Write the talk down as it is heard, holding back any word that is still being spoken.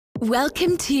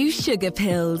Welcome to Sugar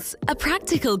Pills, a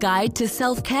practical guide to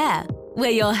self-care, where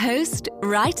your host,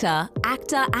 writer,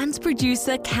 actor, and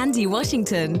producer Candy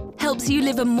Washington helps you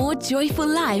live a more joyful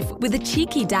life with a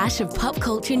cheeky dash of pop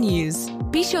culture news.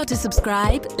 Be sure to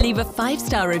subscribe, leave a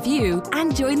 5-star review,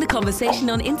 and join the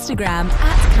conversation on Instagram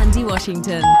at Candy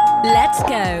Washington. Let's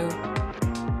go!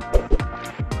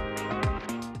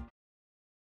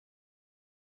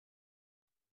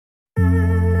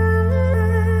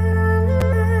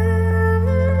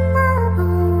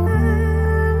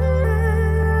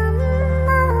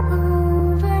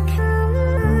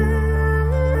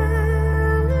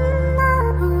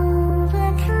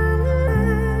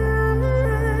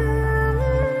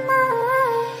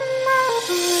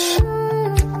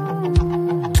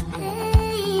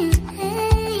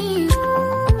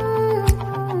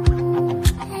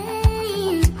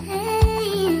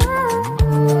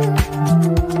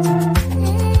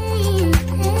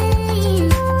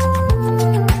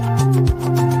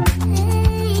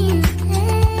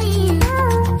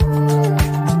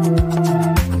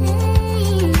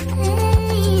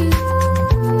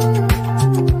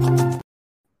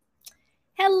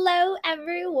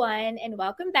 And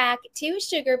welcome back to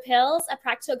Sugar Pills, a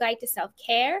practical guide to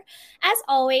self-care. As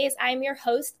always, I'm your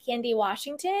host, Candy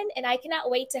Washington, and I cannot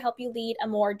wait to help you lead a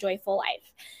more joyful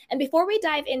life. And before we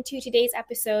dive into today's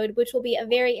episode, which will be a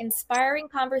very inspiring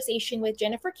conversation with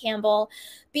Jennifer Campbell,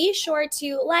 be sure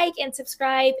to like and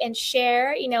subscribe and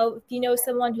share. If you know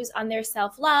someone who's on their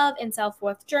self-love and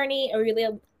self-worth journey,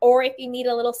 or if you need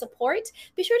a little support,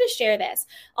 be sure to share this.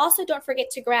 Also, don't forget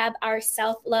to grab our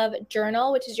self-love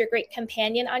journal, which is your great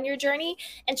companion on your journey,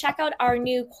 and check out our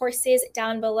new courses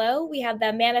down below. We have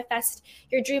the Manifest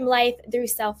Your Dream Life Through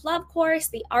Self-Love course,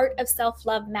 the Art of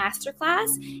Self-Love Masterclass,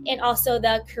 and also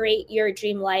the Create Your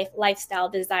Dream Life Lifestyle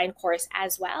Design course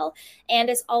as well.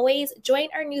 And as always, join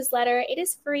our newsletter. It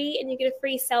is free, and you get a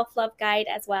free self-love guide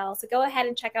as well. So go ahead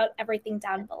and check out everything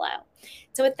down below.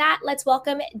 So with that, let's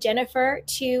welcome Jennifer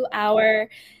to our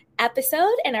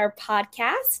episode and our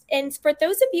podcast. And for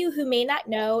those of you who may not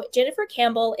know, Jennifer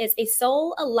Campbell is a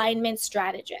soul alignment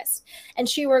strategist, and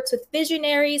she works with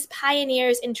visionaries,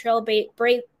 pioneers, and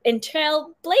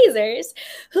trailblazers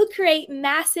who create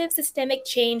massive systemic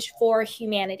change for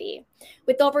humanity.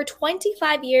 With over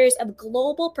 25 years of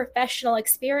global professional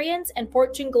experience and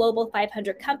Fortune Global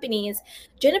 500 companies,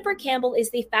 Jennifer Campbell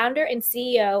is the founder and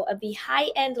CEO of the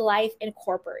High End Life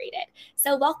Incorporated.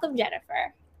 So welcome,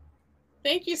 Jennifer.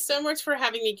 Thank you so much for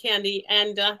having me, Candy.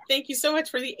 And thank you so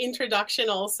much for the introduction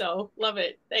also. Love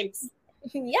it. Thanks.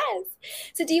 Yes.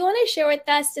 So do you want to share with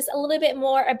us just a little bit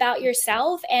more about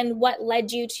yourself and what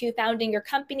led you to founding your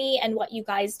company and what you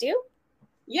guys do?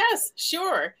 Yes,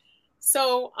 sure.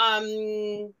 So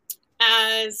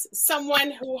as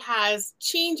someone who has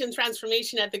change and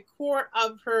transformation at the core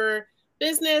of her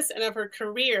business and of her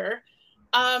career,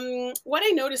 what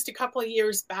I noticed a couple of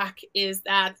years back is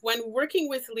that when working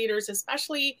with leaders,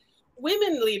 especially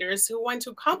women leaders who want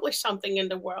to accomplish something in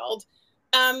the world,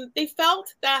 they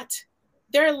felt that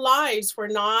their lives were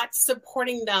not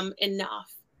supporting them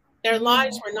enough. Their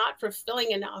lives were not fulfilling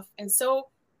enough. And so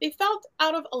they felt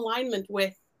out of alignment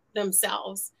with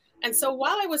themselves. And so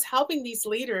while I was helping these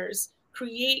leaders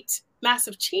create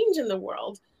massive change in the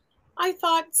world, I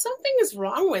thought something is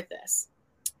wrong with this.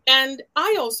 And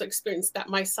I also experienced that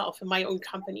myself in my own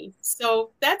company.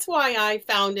 So that's why I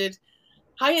founded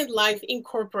High End Life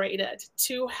Incorporated,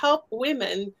 to help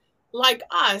women like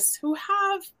us who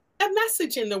have a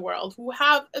message in the world, who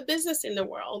have a business in the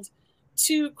world,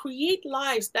 to create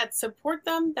lives that support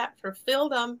them, that fulfill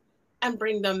them, and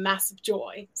bring them massive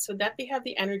joy so that they have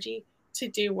the energy to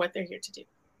do what they're here to do.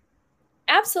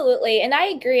 Absolutely. And I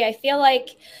agree. I feel like,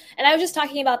 and I was just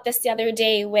talking about this the other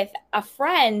day with a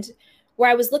friend, where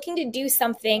I was looking to do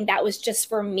something that was just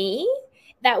for me,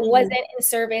 that wasn't in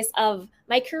service of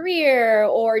my career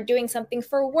or doing something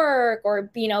for work or,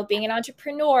 being an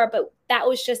entrepreneur, but that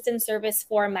was just in service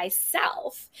for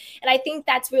myself. And I think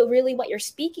that's really what you're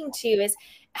speaking to is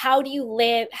how do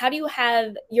you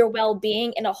have your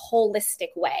well-being in a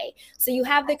holistic way? So you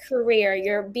have the career,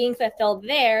 you're being fulfilled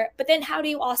there, but then how do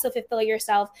you also fulfill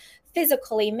yourself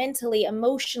physically, mentally,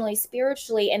 emotionally,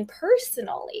 spiritually, and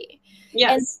personally?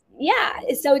 Yes.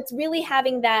 And so it's really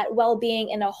having that well-being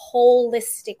in a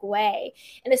holistic way.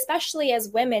 And especially as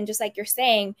women, just like you're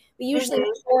saying, we usually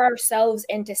pour ourselves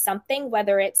into something,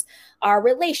 whether it's our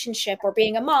relationship or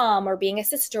being a mom or being a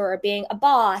sister or being a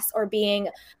boss or being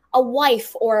a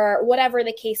wife or whatever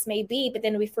the case may be. But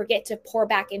then we forget to pour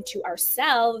back into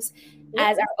ourselves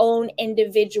as our own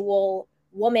individual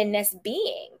womanness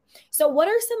being. So what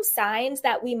are some signs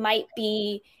that we might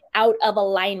be out of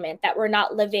alignment, that we're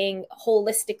not living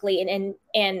holistically and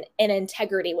in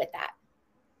integrity with that?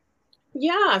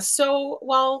 Yeah. So,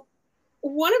 well,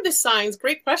 one of the signs,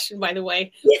 great question, by the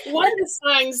way, one of the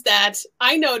signs that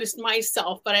I noticed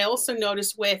myself, but I also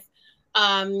noticed with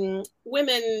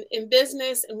women in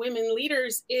business and women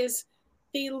leaders, is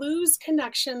they lose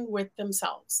connection with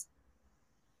themselves.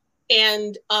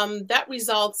 And that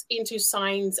results into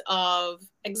signs of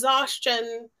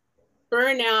exhaustion,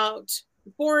 burnout,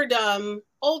 boredom,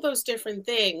 all those different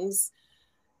things.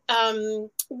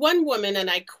 One woman, and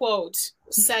I quote,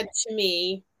 said to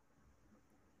me,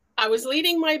 I was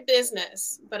leading my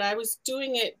business, but I was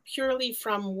doing it purely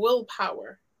from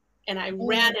willpower. And I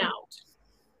ran out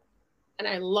and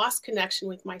I lost connection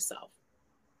with myself.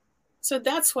 So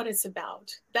that's what it's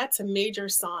about. That's a major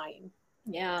sign.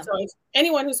 Yeah. So if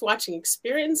anyone who's watching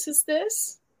experiences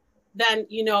this, then,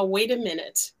 wait a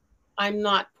minute. I'm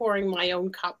not pouring my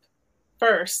own cup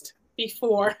first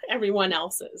before everyone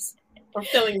else's, or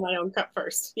filling my own cup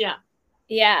first. Yeah.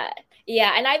 Yeah.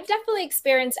 Yeah. And I've definitely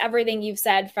experienced everything you've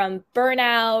said, from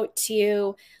burnout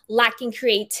to lacking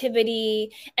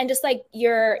creativity. And just like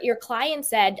your client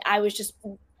said, I was just,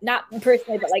 not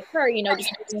personally, but like her,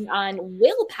 just working on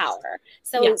willpower.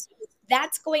 So Yes.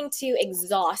 that's going to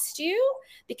exhaust you,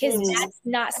 because that's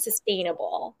not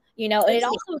sustainable, and it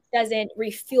also doesn't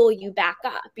refuel you back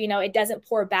up. It doesn't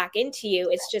pour back into you.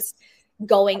 It's just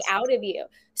going out of you.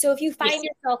 So if you find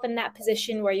yourself in that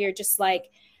position where you're just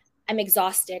like, I'm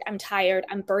exhausted, I'm tired,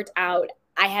 I'm burnt out,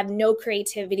 I have no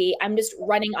creativity, I'm just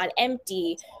running on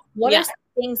empty, what are some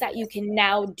things that you can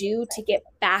now do to get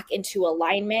back into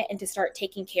alignment and to start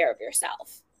taking care of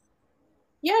yourself?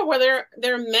 Yeah, well,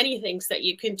 there are many things that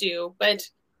you can do, but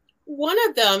one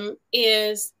of them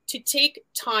is to take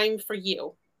time for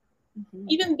you.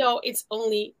 Even though it's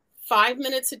only 5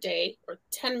 minutes a day or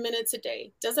 10 minutes a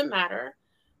day, doesn't matter.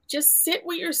 Just sit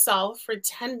with yourself for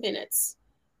 10 minutes.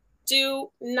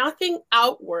 Do nothing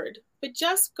outward, but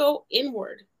just go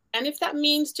inward. And if that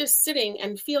means just sitting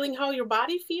and feeling how your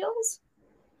body feels,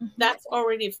 that's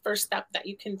already the first step that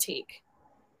you can take.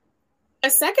 A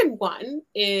second one,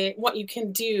 what you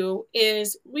can do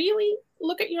is really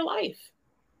look at your life.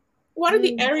 What are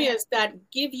the areas that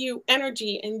give you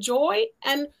energy and joy,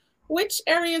 and which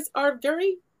areas are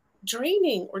very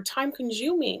draining or time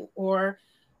consuming, or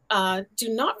do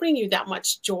not bring you that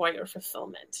much joy or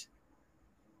fulfillment?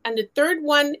 And the third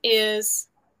one is,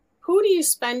 who do you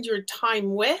spend your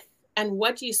time with, and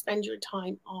what do you spend your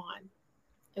time on?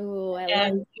 Ooh, I love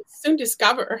and you soon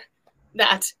discover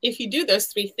that if you do those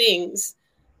three things,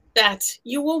 that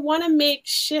you will want to make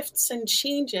shifts and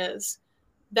changes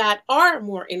that are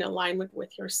more in alignment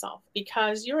with yourself,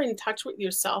 because you're in touch with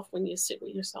yourself when you sit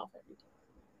with yourself every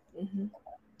day.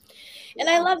 And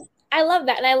I love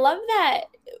that. And I love that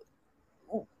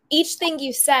each thing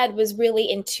you said was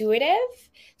really intuitive.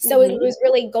 So it was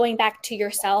really going back to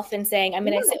yourself and saying, I'm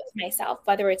going to sit with myself,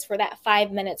 whether it's for that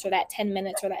 5 minutes or that 10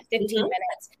 minutes or that 15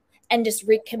 minutes, and just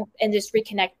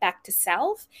reconnect back to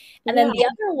self. And then the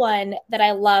other one that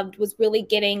I loved was really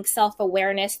getting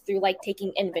self-awareness through like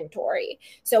taking inventory.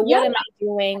 So what am I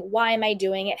doing? Why am I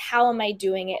doing it? How am I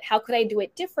doing it? How could I do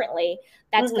it differently?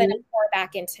 That's going to pour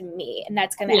back into me, and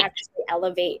that's going to actually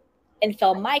elevate and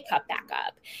fill my cup back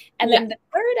up. And then the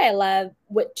third, I love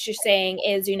what you're saying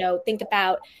is, think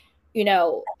about,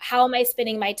 how am I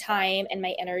spending my time and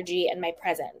my energy and my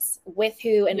presence, with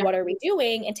who and what are we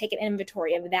doing, and take an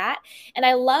inventory of that. And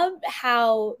I love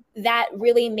how that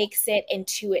really makes it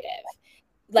intuitive.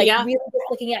 Like really just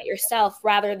looking at yourself,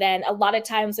 rather than a lot of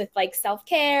times with like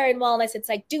self-care and wellness, it's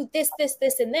like, do this, this,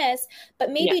 this, and this,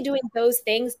 but maybe doing those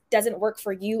things doesn't work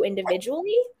for you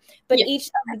individually. But each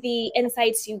of the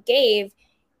insights you gave,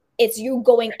 it's you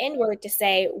going inward to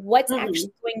say, what's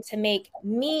actually going to make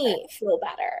me feel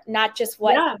better, not just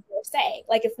what you're saying.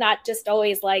 Like, it's not just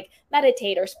always like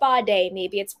meditate or spa day.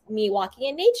 Maybe it's me walking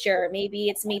in nature. Maybe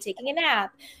it's me taking a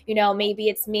nap, maybe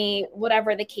it's me,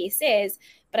 whatever the case is.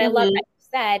 But I love that you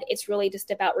said it's really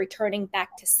just about returning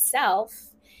back to self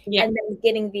and then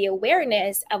getting the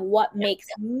awareness of what makes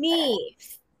me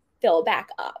fill back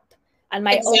up on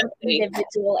my own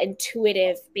individual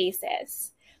intuitive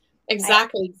basis.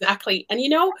 Exactly. And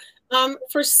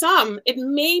for some, it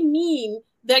may mean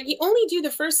that you only do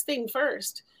the first thing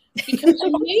first, because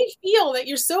you may feel that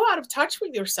you're so out of touch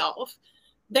with yourself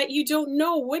that you don't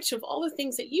know which of all the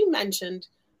things that you mentioned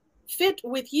fit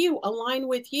with you, align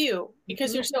with you,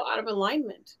 because you're so out of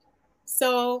alignment.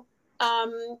 So,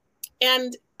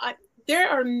 there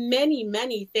are many,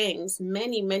 many things,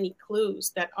 many, many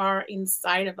clues that are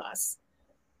inside of us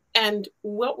And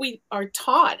what we are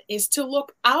taught is to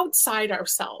look outside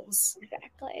ourselves.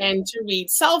 Exactly. And to read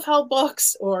self-help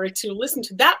books, or to listen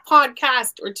to that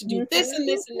podcast, or to do this and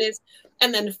this and this,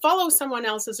 and then follow someone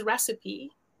else's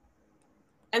recipe.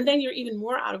 And then you're even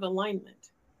more out of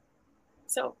alignment.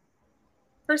 So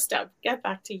first step, get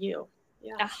back to you.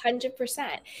 Yeah.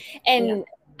 100%. And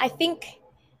I think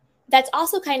that's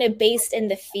also kind of based in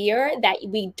the fear that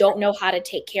we don't know how to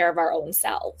take care of our own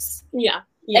selves. Yeah.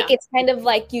 Like, it's kind of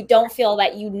like you don't feel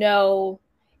that you know,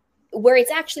 where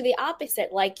it's actually the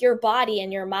opposite. Like, your body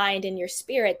and your mind and your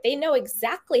spirit, they know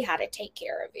exactly how to take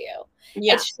care of you.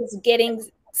 Yeah. It's just getting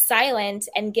silent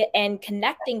and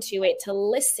connecting to it, to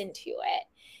listen to it.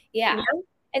 Yeah.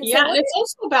 And so it's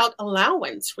also about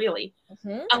allowance, really.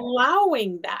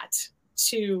 Allowing that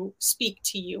to speak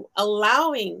to you,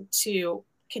 allowing to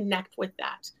connect with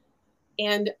that.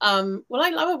 And what I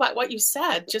love about what you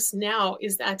said just now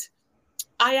is that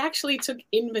I actually took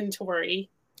inventory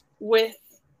with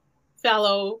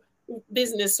fellow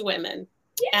business women.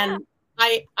 And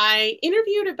I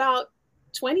interviewed about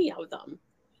 20 of them.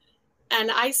 And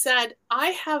I said, I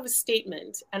have a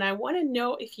statement and I want to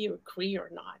know if you agree or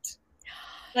not.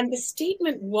 And the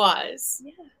statement was,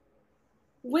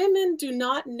 women do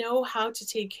not know how to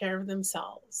take care of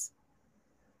themselves.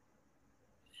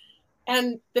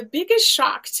 And the biggest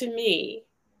shock to me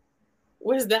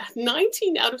was that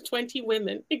 19 out of 20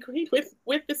 women agreed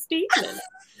with the statement.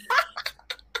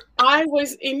 I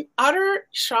was in utter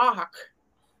shock.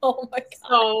 Oh my God.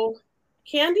 So,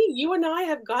 Candy, you and I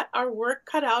have got our work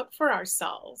cut out for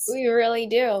ourselves. We really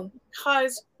do.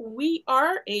 Because we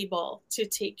are able to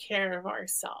take care of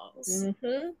ourselves.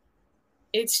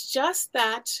 It's just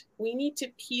that we need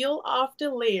to peel off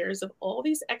the layers of all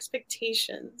these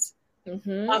expectations of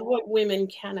what women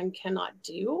can and cannot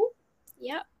do.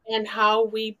 Yep. And how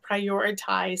we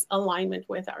prioritize alignment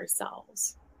with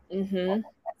ourselves.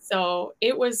 So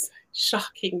it was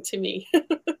shocking to me.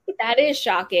 That is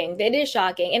shocking. That is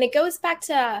shocking. And it goes back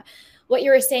to what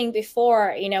you were saying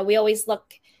before. You know, we always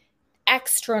look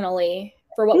externally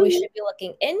for what we should be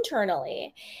looking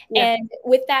internally. And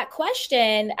with that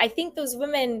question, I think those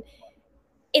women,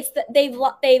 it's that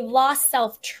they've lost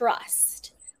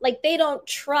self-trust. Like, they don't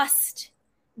trust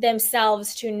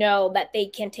themselves to know that they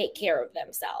can take care of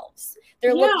themselves.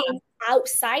 They're looking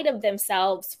outside of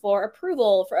themselves for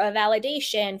approval, for a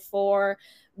validation, for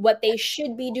what they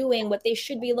should be doing, what they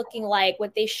should be looking like,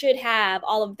 what they should have,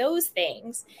 all of those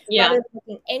things, rather than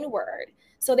looking inward.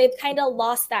 So they've kind of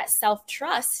lost that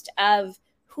self-trust of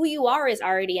who you are is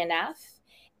already enough.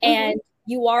 And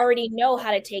you already know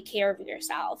how to take care of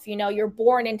yourself. You know, you're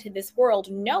born into this world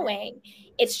knowing.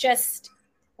 It's just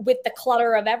with the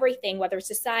clutter of everything, whether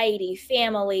society,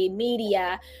 family,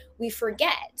 media, we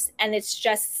forget. And it's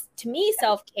just, to me,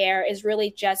 self-care is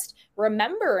really just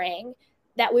remembering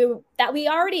that we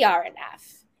already are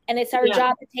enough. And it's our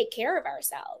job to take care of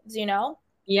ourselves, you know?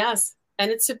 Yes. And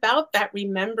it's about that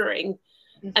remembering.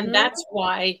 And that's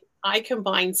why I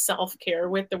combine self-care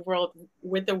with the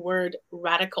word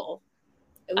radical.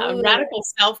 Radical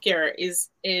self-care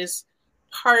is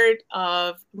part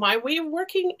of my way of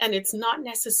working, and it's not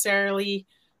necessarily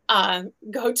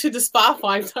go to the spa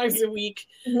 5 times a week.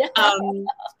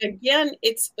 Again,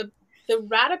 the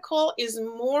radical is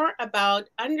more about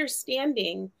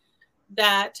understanding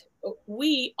that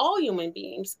we, all human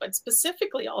beings, but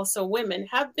specifically also women,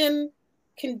 have been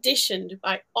conditioned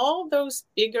by all those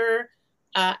bigger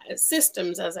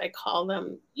systems, as I call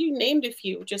them. You named a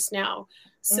few just now.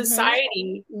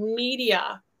 Society,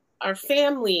 media, our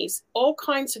families, all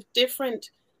kinds of different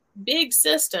big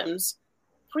systems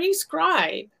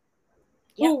prescribe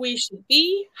who we should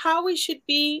be, how we should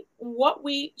be, what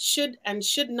we should and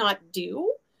should not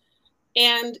do.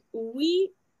 And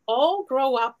we all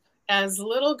grow up as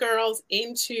little girls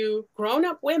into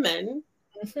grown-up women,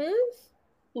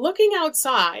 looking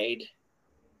outside,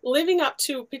 living up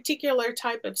to a particular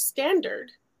type of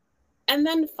standard, and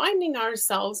then finding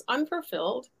ourselves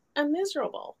unfulfilled and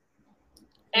miserable.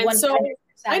 And 100%. So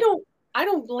I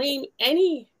don't blame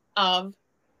any of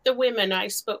the women I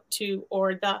spoke to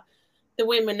or the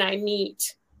women I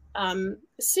meet,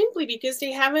 simply because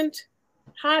they haven't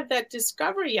had that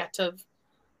discovery yet of,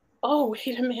 oh,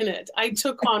 wait a minute, I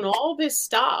took on all this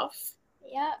stuff.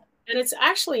 And it's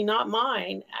actually not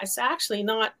mine. It's actually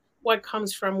not what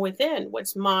comes from within,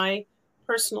 what's my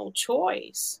personal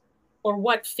choice or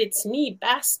what fits me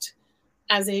best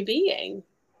as a being.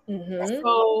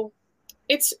 So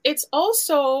it's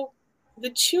also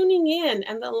the tuning in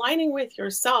and the aligning with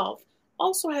yourself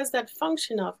also has that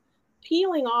function of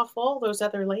peeling off all those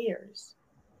other layers.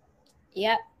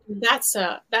 That's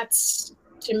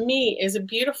to me is a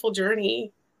beautiful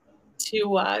journey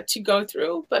to go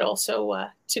through, but also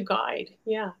to guide.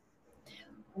 Yeah.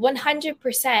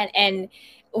 100%. And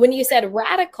when you said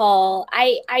radical,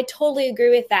 I totally agree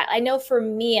with that. I know for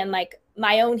me and like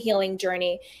my own healing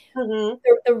journey, the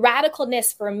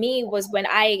radicalness for me was when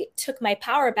I took my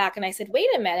power back and I said, wait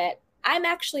a minute, I'm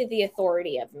actually the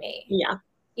authority of me. Yeah.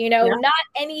 Not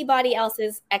anybody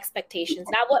else's expectations,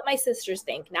 not what my sisters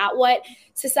think, not what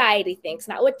society thinks,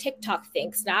 not what TikTok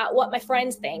thinks, not what my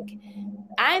friends think.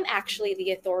 I'm actually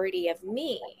the authority of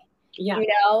me. Yeah.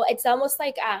 It's almost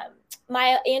like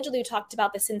Maya Angelou talked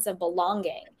about the sense of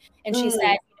belonging. And she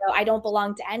said, I don't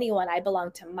belong to anyone. I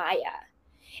belong to Maya.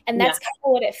 And that's kind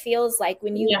of what it feels like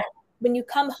when you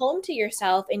come home to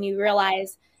yourself and you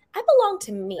realize I belong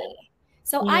to me.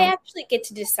 So I actually get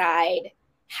to decide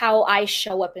how I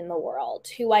show up in the world,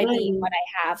 who I be, what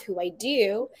I have, who I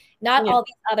do, not all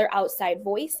these other outside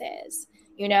voices,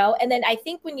 And then I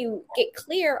think when you get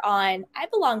clear on, I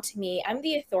belong to me, I'm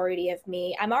the authority of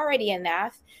me, I'm already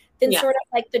enough, then sort of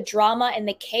like the drama and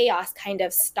the chaos kind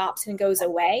of stops and goes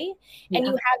away. And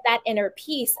you have that inner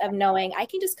peace of knowing I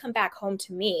can just come back home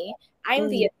to me. I'm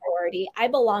the authority. I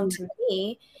belong to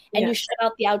me. And you shut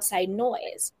out the outside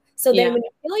noise. So then when you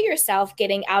feel yourself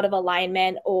getting out of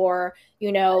alignment or,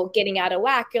 getting out of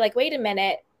whack, you're like, wait a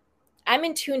minute, I'm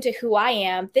in tune to who I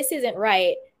am. This isn't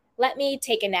right. Let me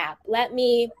take a nap. Let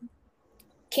me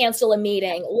cancel a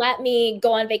meeting. Let me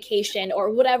go on vacation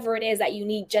or whatever it is that you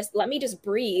need. Just let me just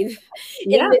breathe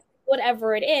in this,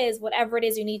 whatever it is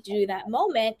you need to do that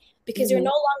moment, because you're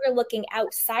no longer looking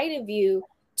outside of you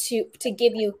to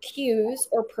give you cues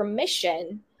or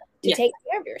permission to take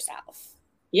care of yourself.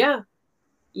 Yeah.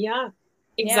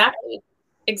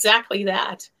 Exactly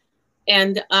that.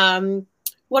 And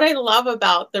what I love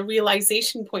about the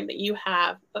realization point that you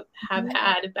have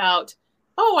had about,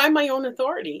 I'm my own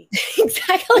authority.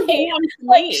 Exactly.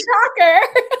 Like, shocker.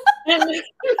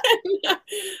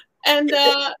 and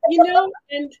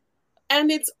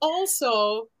it's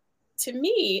also, to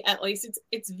me at least,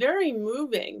 it's very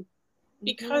moving,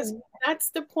 because that's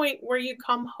the point where you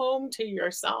come home to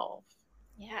yourself.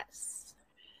 Yes.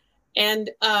 And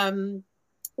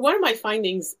one of my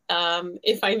findings,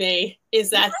 if I may,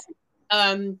 is that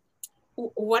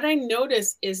what I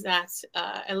notice is that,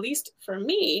 at least for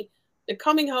me, the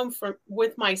coming home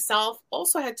with myself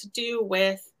also had to do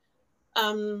with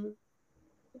the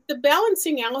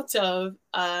balancing out of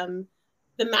the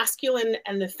masculine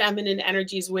and the feminine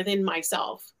energies within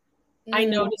myself. I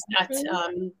noticed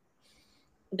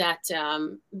that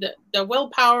the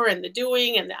willpower and the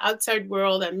doing and the outside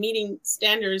world and meeting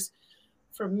standards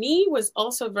for me was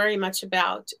also very much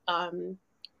about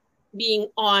being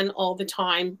on all the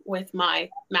time with my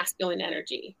masculine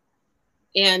energy.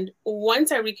 And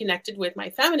once I reconnected with my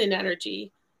feminine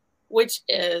energy, which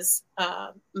is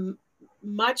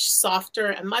much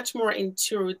softer and much more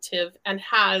intuitive and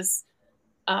has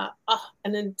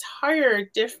an entire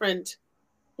different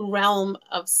realm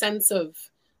of sense of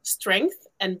strength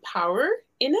and power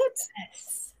in it.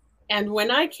 Yes. And when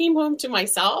I came home to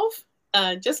myself,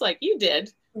 just like you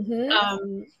did,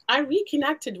 I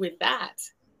reconnected with that.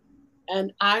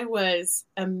 And I was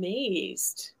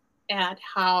amazed at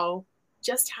how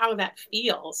that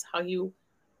feels,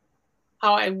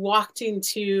 how I walked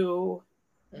into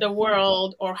the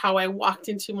world, or how I walked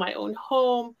into my own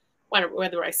home,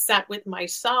 whether I sat with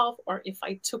myself or if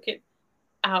I took it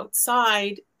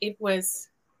outside. It was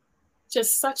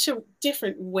just such a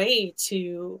different way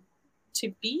to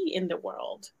be in the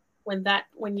world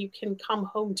when you can come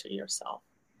home to yourself.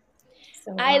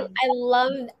 So, I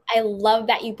love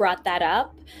that you brought that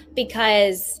up,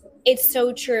 because it's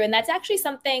so true. And that's actually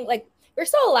something, like, we're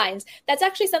so aligned. That's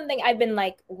actually something I've been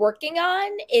like working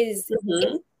on is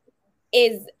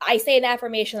I say an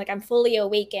affirmation, like, I'm fully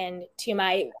awakened to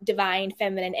my divine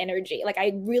feminine energy. Like,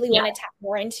 I really want to tap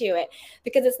more into it,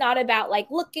 because it's not about like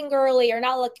looking girly or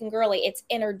not looking girly. It's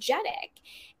energetic.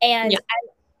 And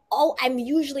I'm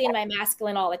usually in my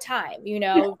masculine all the time,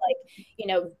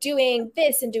 doing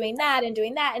this and doing that and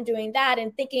doing that and doing that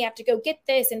and thinking I have to go get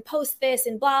this and post this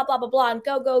and blah, blah, blah, blah, and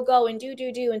go and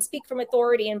do and speak from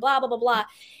authority and blah, blah, blah, blah.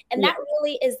 And that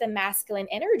really is the masculine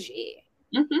energy.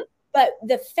 But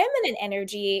the feminine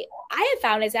energy I have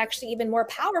found is actually even more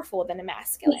powerful than the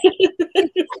masculine. You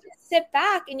just sit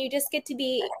back and you just get to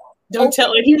be. Don't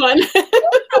tell anyone. Don't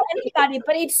tell anybody,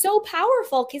 but it's so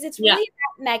powerful because it's really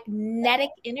that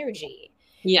magnetic energy.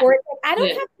 Where it's like, I don't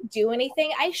have to do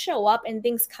anything. I show up and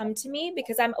things come to me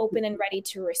because I'm open and ready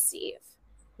to receive.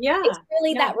 It's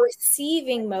really that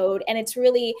receiving mode. And it's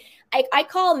really, I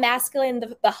call masculine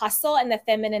the hustle and the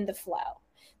feminine the flow.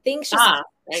 Things just come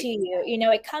to you.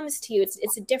 It comes to you.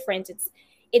 It's a difference.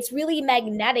 it's really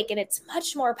magnetic and it's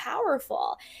much more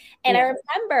powerful. And I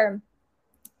remember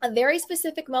a very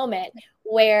specific moment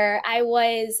where I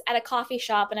was at a coffee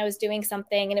shop and I was doing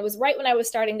something, and it was right when I was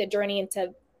starting the journey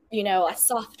into, you know, a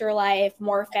softer life,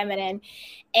 more feminine.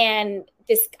 And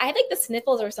I had like the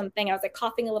sniffles or something. I was like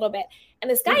coughing a little bit. And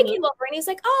this guy came over and he's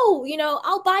like, oh, you know,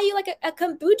 I'll buy you like a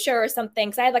kombucha or something.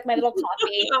 Cause I had like my little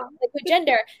coffee like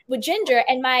with ginger.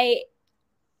 And my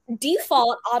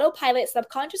default autopilot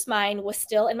subconscious mind was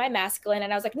still in my masculine.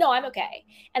 And I was like, no, I'm okay.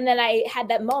 And then I had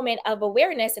that moment of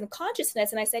awareness and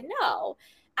consciousness. And I said, no,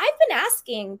 I've been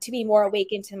asking to be more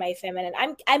awakened to my feminine.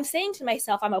 I'm saying to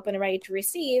myself, I'm open and ready to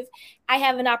receive. I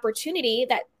have an opportunity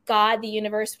that God, the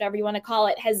universe, whatever you want to call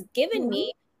it, has given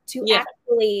me to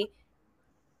actually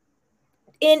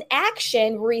in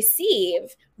action receive.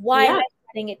 Why am I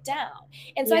shutting it down?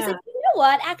 And so I said, you know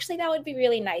what? Actually, that would be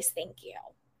really nice. Thank you.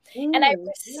 And I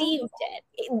received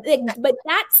it. But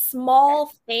that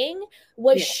small thing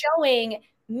was showing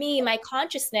me, my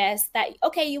consciousness, that,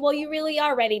 okay, you really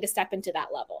are ready to step into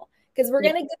that level. Because we're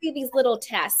going to give you these little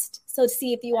tests. So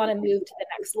see if you want to move to the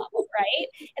next level, right?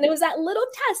 And it was that little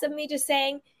test of me just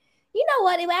saying, you know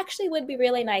what? It actually would be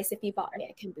really nice if you bought me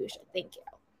a kombucha. Thank you.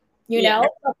 You know,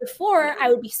 but before I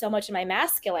would be so much in my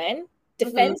masculine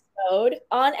defense mode,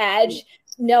 on edge.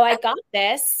 No, I got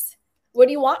this. What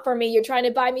do you want from me? You're trying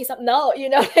to buy me something? No, you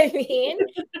know what I mean?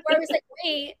 Where I was like,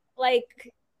 wait,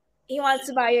 like, he wants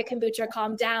to buy you a kombucha.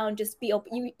 Calm down. Just be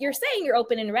open. You're saying you're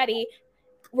open and ready.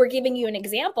 We're giving you an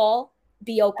example.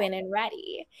 Be open and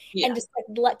ready, and just like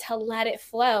let it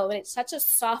flow. And it's such a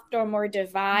softer, more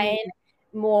divine,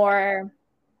 more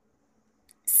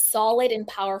solid and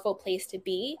powerful place to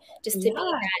be. Just to be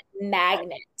that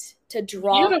magnet to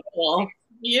draw.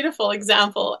 Beautiful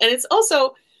example. And it's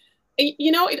also,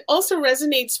 you know, it also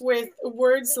resonates with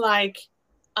words like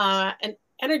and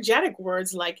energetic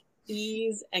words like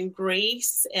ease and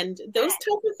grace and those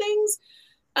type of things.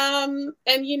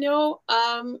 And you know,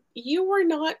 you were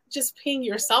not just paying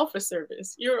yourself a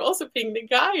service, you were also paying the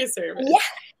guy a service.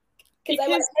 Because I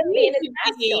was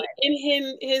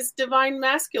in his divine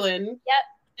masculine.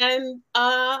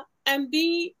 And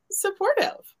be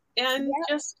supportive and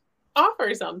just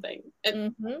offer something.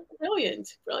 And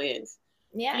brilliant.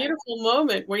 Beautiful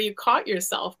moment where you caught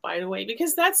yourself, by the way,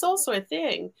 because that's also a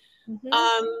thing.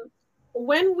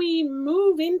 When we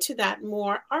move into that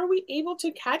more, are we able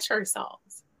to catch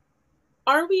ourselves?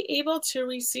 Are we able to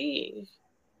receive?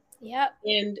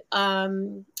 And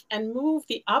move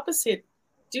the opposite,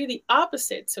 do the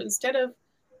opposite. So instead of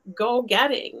go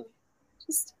getting,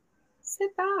 just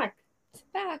sit back.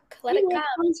 Let it come.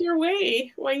 Comes your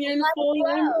way when you're in full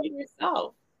alignment with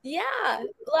yourself.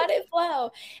 Let it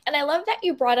flow. And I love that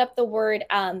you brought up the word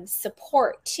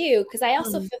support too, because I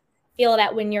also feel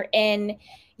that when you're in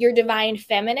your divine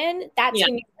feminine, that's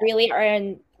when you really are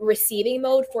in receiving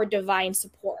mode for divine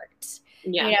support.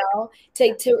 You know,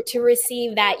 to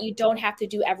receive that you don't have to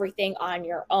do everything on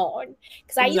your own.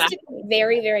 Because I used to be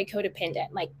very, very codependent,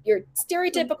 like your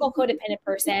stereotypical codependent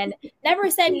person, never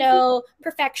said no,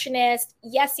 perfectionist,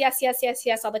 yes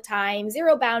all the time,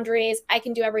 zero boundaries, I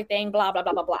can do everything, blah, blah,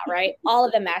 blah, blah, blah, right? All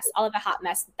of the hot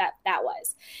mess that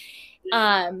was.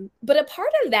 But a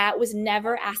part of that was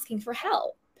never asking for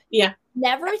help.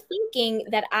 Never thinking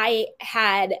that I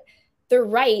had the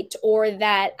right, or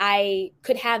that I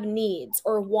could have needs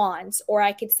or wants, or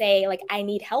I could say like, I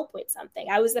need help with something.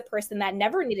 I was the person that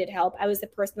never needed help. I was the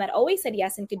person that always said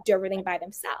yes and could do everything by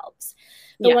themselves.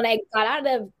 But when I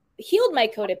healed my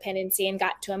codependency and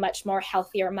got to a much more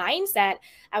healthier mindset,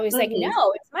 I was like,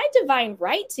 no, it's my divine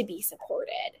right to be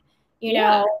supported. You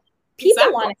know,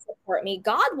 people want to support me.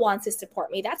 God wants to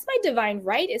support me. That's my divine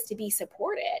right, is to be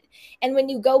supported. And when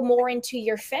you go more into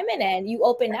your feminine, you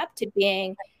open up to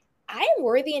being, I am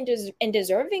worthy and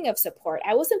deserving of support.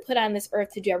 I wasn't put on this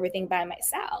earth to do everything by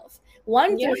myself.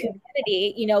 One, through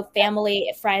humanity, you know, family,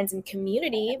 friends, and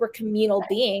community. We're communal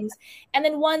beings. And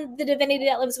then one, the divinity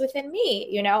that lives within me.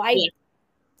 You know,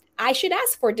 I should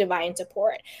ask for divine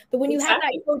support. But when you have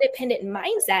that codependent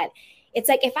mindset, it's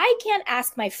like, if I can't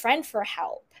ask my friend for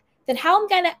help, then how am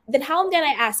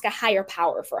I ask a higher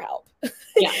power for help?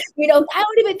 You know, I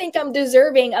don't even think I'm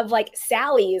deserving of like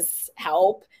Sally's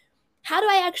help. How do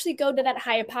I actually go to that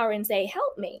higher power and say,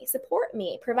 help me, support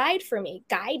me, provide for me,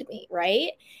 guide me, right?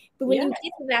 But when you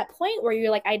get to that point where you're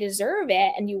like, I deserve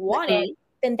it and you want it,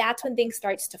 then that's when things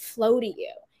starts to flow to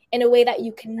you in a way that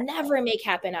you can never make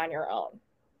happen on your own.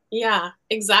 Yeah,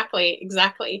 exactly.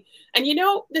 And you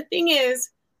know, the thing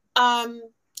is,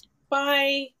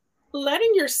 by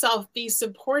letting yourself be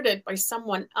supported by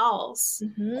someone else,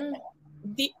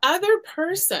 the other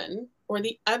person or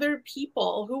the other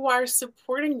people who are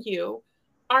supporting you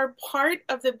are part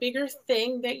of the bigger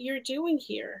thing that you're doing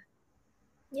here.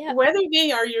 Yeah. Whether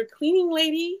they are your cleaning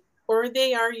lady or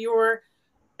they are your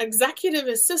executive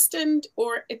assistant,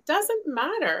 or it doesn't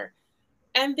matter.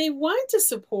 And they want to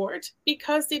support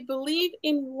because they believe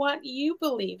in what you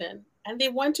believe in, and they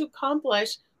want to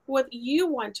accomplish what you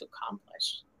want to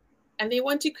accomplish, and they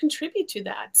want to contribute to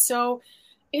that. So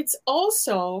it's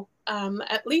also,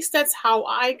 at least that's how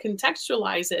I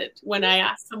contextualize it when I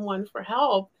ask someone for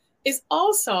help, is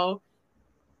also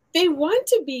they want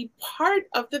to be part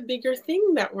of the bigger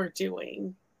thing that we're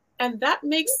doing. And that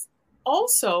makes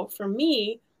also, for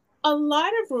me, a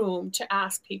lot of room to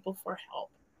ask people for help.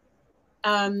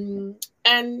 And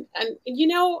you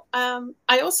know,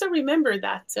 I also remember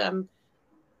that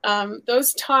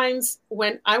those times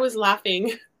when I was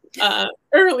laughing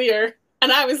earlier,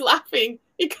 and I was laughing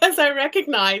because I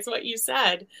recognized what you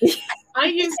said. I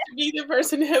used to be the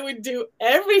person who would do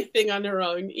everything on her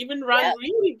own, even run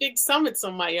really big summits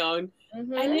on my own.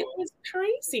 Mm-hmm. And it was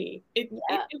crazy. It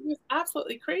was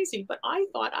absolutely crazy, but I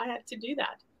thought I had to do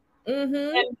that.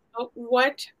 Mm-hmm. And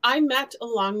what I met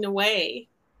along the way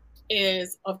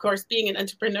is, of course, being an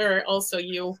entrepreneur, also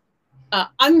you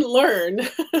unlearn.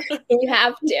 You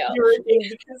have to.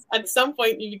 Because at some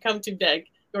point you become too big,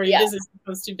 or your business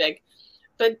becomes too big.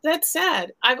 But that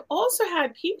said, I've also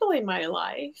had people in my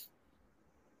life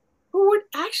who would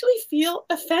actually feel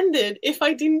offended if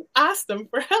I didn't ask them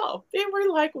for help. They were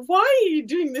like, why are you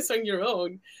doing this on your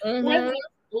own? Mm-hmm. Whether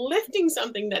lifting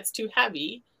something that's too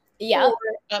heavy, or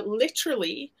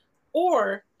literally,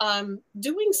 or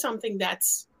doing something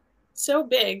that's so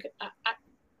big,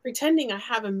 pretending I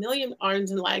have a million arms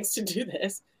and legs to do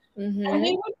this. Mm-hmm. And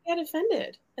they would get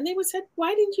offended. And they would say,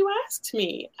 why didn't you ask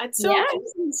me? It's so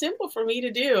easy and simple for me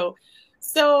to do.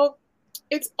 So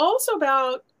it's also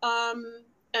about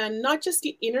and not just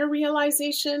the inner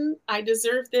realization, I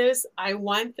deserve this, I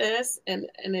want this, and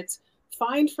it's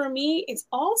fine for me. It's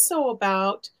also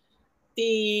about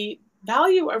the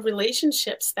value of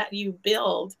relationships that you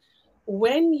build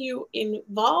when you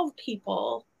involve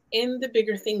people in the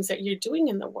bigger things that you're doing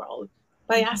in the world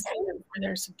by asking them for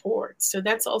their support. So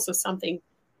that's also something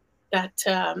that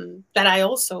that I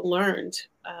also learned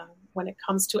when it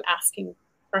comes to asking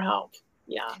for help.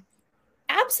 Yeah.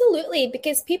 Absolutely,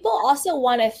 because people also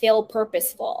want to feel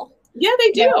purposeful. Yeah,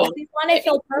 they do. They want to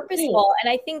feel purposeful.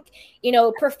 And I think,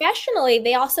 professionally,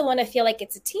 they also want to feel like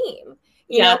it's a team.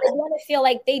 You know, they want to feel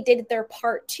like they did their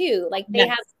part too. Like they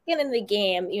have skin in the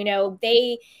game.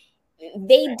 They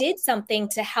did something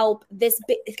to help this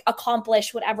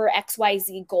accomplish whatever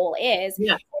XYZ goal is.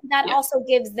 Yeah. And that also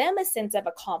gives them a sense of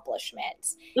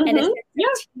accomplishment and a sense of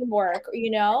teamwork,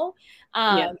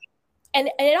 And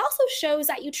it also shows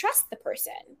that you trust the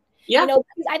person. Yeah.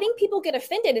 I think people get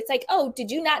offended. It's like, oh,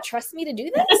 did you not trust me to do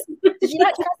this? Did you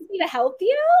not trust me to help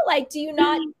you? Like, do you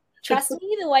not trust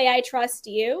me the way I trust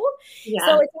you? Yeah.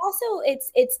 So it's also,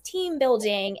 it's team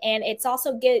building, and it's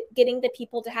also getting the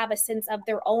people to have a sense of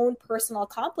their own personal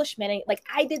accomplishment. Like,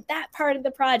 I did that part of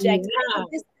the project. I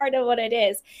did this part of what it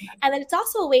is. And then it's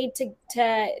also a way to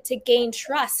gain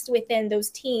trust within those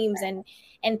teams and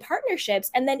partnerships.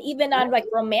 And then even on like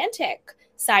romantic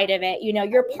side of it,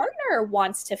 your partner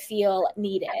wants to feel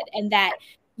needed, and that,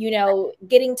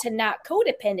 getting to not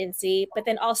codependency, but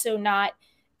then also not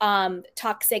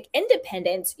toxic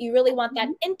independence. You really want that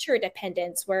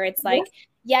interdependence where it's like,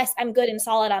 yes, I'm good and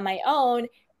solid on my own,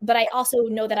 but I also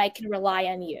know that I can rely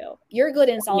on you. You're good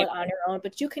and solid on your own,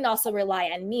 but you can also rely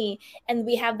on me. And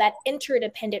we have that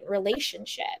interdependent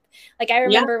relationship. Like I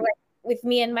remember with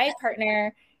me and my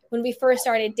partner, when we first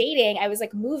started dating, I was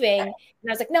like moving and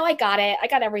I was like, no, I got it. I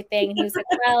got everything. And he was like,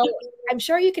 well, I'm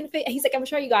sure you can he's like, I'm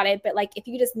sure you got it. But like, if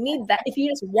you just need that, if you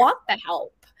just want the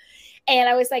help. And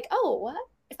I was like, oh, what?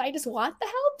 If I just want the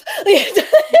help? He's like,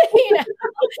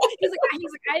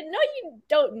 I know you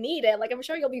don't need it. Like, I'm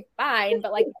sure you'll be fine.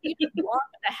 But like, if you just want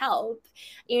the help,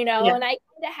 and I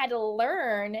kind of had to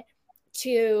learn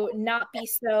to not be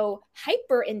so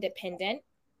hyper independent,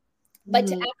 but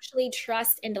to actually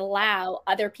trust and allow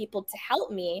other people to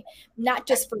help me, not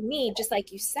just for me, just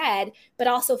like you said, but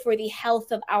also for the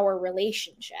health of our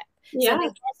relationship. Yeah. So they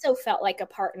also felt like a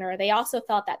partner. They also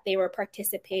felt that they were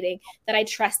participating, that I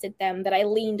trusted them, that I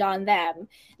leaned on them,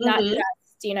 not just,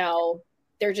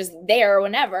 they're just there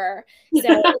whenever.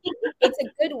 So it's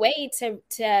a good way to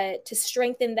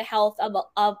strengthen the health of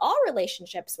all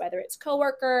relationships, whether it's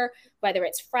coworker, whether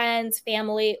it's friends,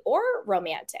 family, or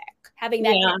romantic, having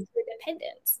that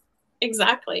interdependence.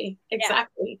 Exactly. Yeah.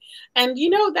 And,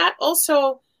 that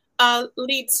also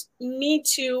leads me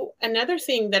to another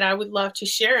thing that I would love to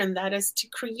share, and that is to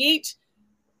create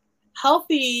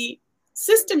healthy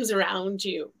systems around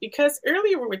you, because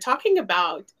earlier we were talking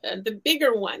about the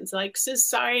bigger ones like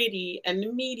society and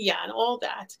the media and all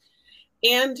that.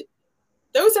 And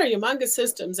those are humongous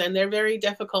systems, and they're very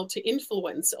difficult to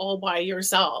influence all by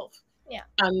yourself. Yeah.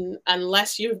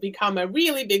 Unless you've become a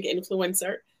really big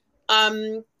influencer.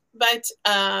 But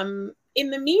in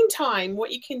the meantime,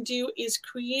 what you can do is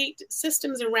create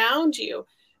systems around you,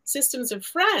 systems of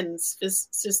friends,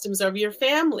 systems of your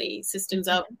family, systems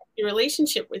of your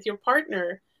relationship with your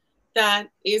partner that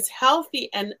is healthy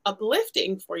and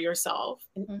uplifting for yourself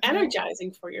and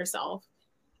energizing for yourself.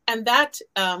 And that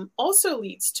also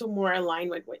leads to more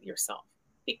alignment with yourself,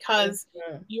 because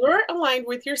you're aligned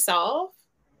with yourself,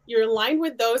 you're aligned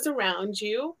with those around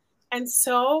you. And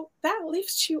so that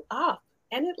lifts you up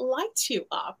and it lights you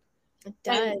up. It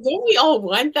does. And don't we all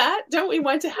want that? Don't we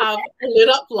want to have lit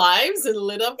up lives and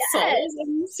lit up souls? I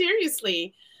mean,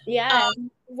 seriously. Yeah.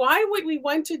 Why would we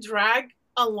want to drag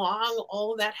along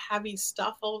all that heavy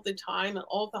stuff all the time and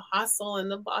all the hustle and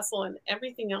the bustle and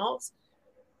everything else?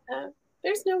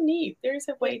 There's no need. There's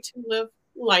a way to live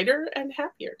lighter and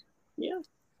happier. Yeah.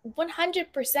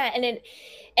 100%. And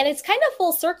it's kind of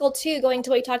full circle too, going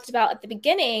to what you talked about at the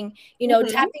beginning,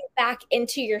 tapping back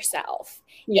into yourself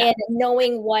and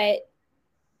knowing what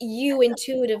you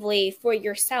intuitively for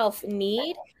yourself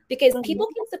need, because people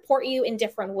can support you in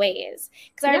different ways.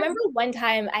 Because I remember one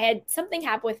time I had something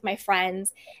happen with my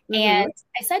friends and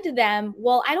I said to them,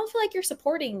 well, I don't feel like you're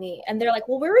supporting me. And they're like,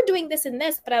 well, we were doing this and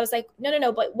this. But I was like,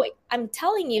 no. But what I'm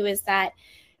telling you is that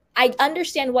I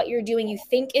understand what you're doing. You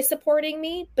think is supporting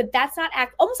me, but that's not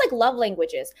almost like love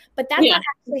languages, but that's not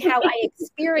actually how I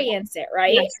experience it.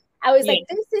 Right. Yes. I was like,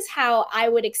 this is how I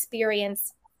would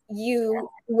experience you,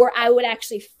 where I would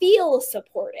actually feel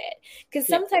supported. Because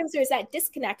sometimes there's that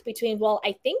disconnect between, well,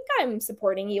 I think I'm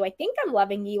supporting you, I think I'm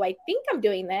loving you, I think I'm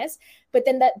doing this, but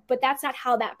that's not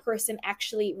how that person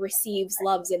actually receives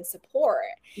loves and support.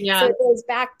 So it goes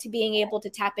back to being able to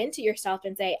tap into yourself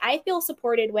and say, I feel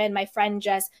supported when my friend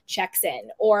just checks in,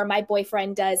 or my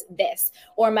boyfriend does this,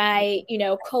 or my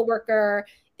coworker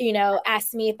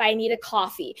asks me if I need a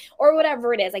coffee, or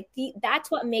whatever it is. Like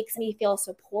that's what makes me feel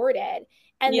supported.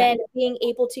 And then being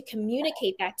able to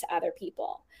communicate that to other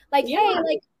people. Like, hey,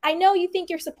 like, I know you think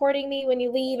you're supporting me when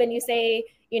you leave and you say,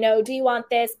 do you want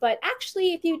this? But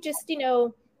actually, if you just,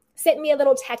 sent me a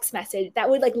little text message, that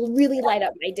would like really light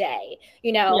up my day,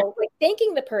 like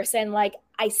thanking the person, like,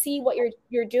 I see what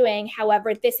you're doing.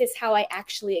 However, this is how I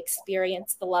actually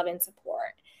experience the love and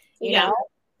support, you know?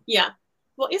 Yeah.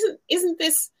 Well, isn't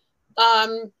this,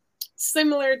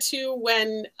 similar to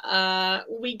when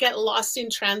we get lost in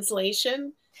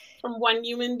translation from one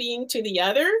human being to the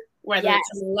other, whether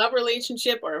it's a love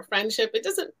relationship or a friendship, it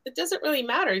doesn't really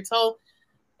matter. It's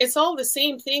all the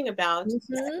same thing about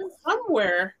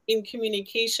somewhere in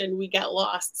communication we get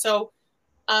lost. So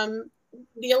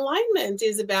the alignment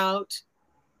is about,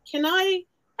 can I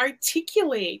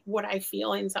articulate what I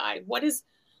feel inside? What is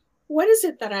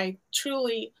it that I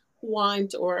truly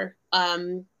want, or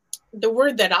the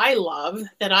word that I love,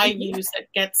 that I use,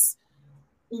 that gets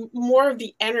more of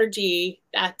the energy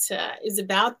that is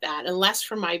about that, and less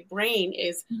from my brain,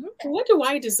 is what do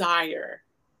I desire?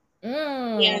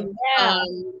 And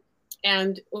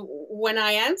when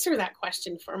I answer that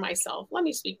question for myself, let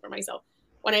me speak for myself.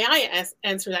 When I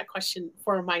answer that question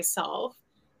for myself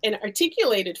and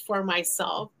articulate it for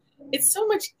myself, it's so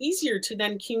much easier to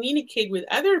then communicate with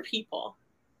other people.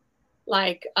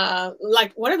 Like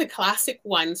one of the classic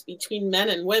ones between men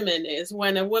and women is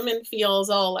when a woman feels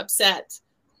all upset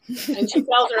and she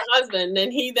tells her husband,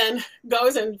 and he then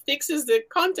goes and fixes the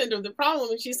content of the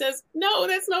problem. And she says, no,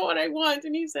 that's not what I want.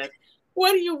 And he says,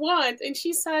 what do you want? And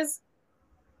she says,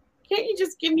 can't you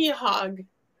just give me a hug?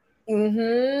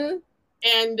 And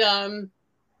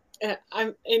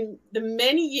I'm in the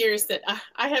many years that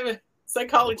I have a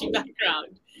psychology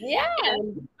background.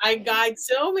 And I guide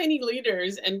so many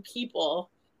leaders and people,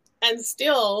 and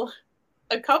still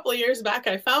a couple of years back,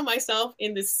 I found myself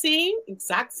in the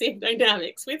exact same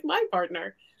dynamics with my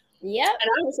partner. And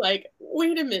I was like,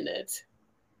 wait a minute,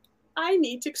 I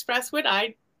need to express what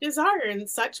I desire in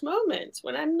such moments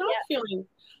when I'm not feeling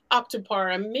up to par,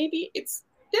 and maybe it's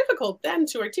difficult then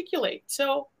to articulate.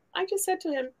 So I just said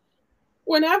to him,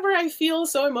 whenever I feel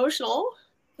so emotional,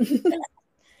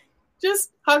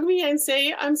 just hug me and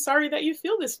say, I'm sorry that you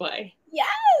feel this way. Yes.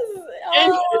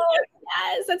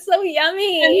 Yes. That's so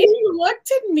yummy. And he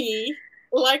looked at me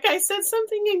like I said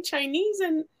something in Chinese,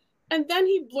 and then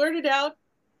he blurted out,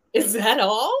 is that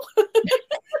all?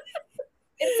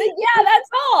 It's like, yeah, that's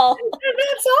all.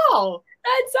 That's all.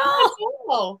 That's all. That's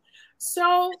all.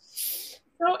 So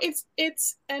So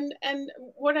it's and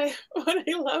what I what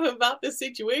I love about this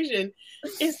situation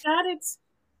is that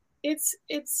it's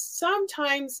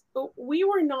sometimes we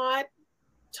were not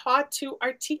taught to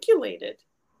articulate it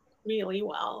really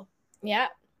well. Yeah.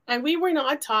 And we were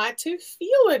not taught to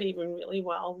feel it even really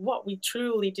well, what we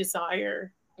truly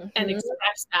desire, and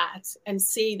express that and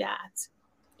say that.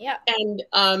 Yeah.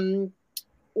 And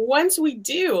once we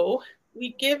do,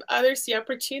 we give others the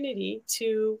opportunity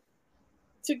to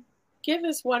give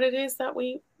us what it is that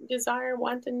we desire,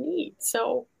 want, and need.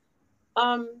 So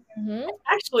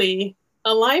actually,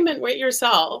 alignment with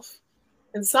yourself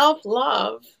and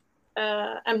self-love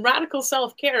and radical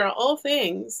self-care are all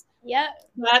things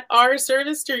that are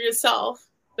service to yourself,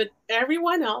 but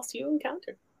everyone else you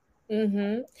encounter.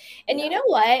 And you know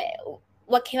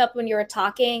what came up when you were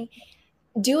talking?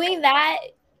 Doing that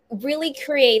really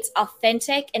creates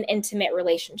authentic and intimate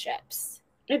relationships.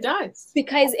 It does.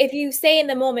 Because if you say in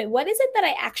the moment, what is it that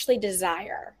I actually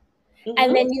desire?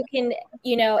 And then you can,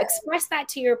 express that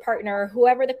to your partner,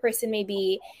 whoever the person may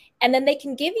be, and then they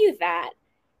can give you that.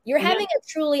 You're having a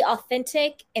truly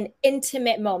authentic and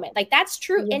intimate moment. Like, that's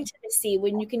true intimacy,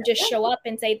 when you can just show up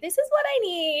and say, this is what I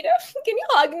need. Can you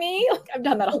hug me? Like, I've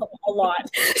done that a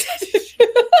lot. Can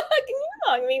you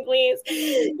hug me, please?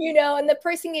 And the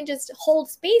person can just hold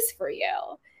space for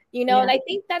you, and I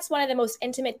think that's one of the most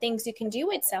intimate things you can do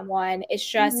with someone is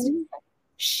just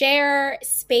share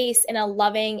space in a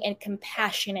loving and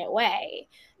compassionate way.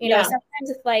 Sometimes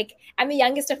it's like, I'm the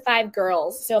youngest of 5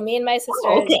 girls. So me and my sisters,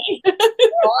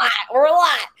 we're a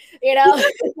lot,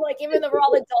 like, even though we're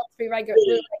all adults, we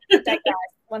protect us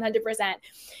 100%.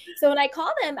 So when I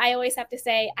call them, I always have to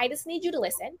say, I just need you to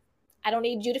listen. I don't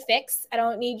need you to fix. I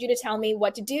don't need you to tell me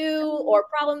what to do or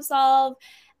problem solve.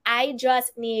 I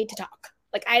just need to talk.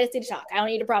 Like, I just need to talk. I don't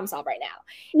need to problem solve right now.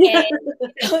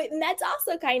 And that's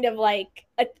also kind of like,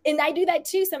 and I do that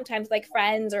too sometimes, like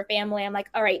friends or family. I'm like,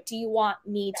 all right, do you want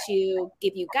me to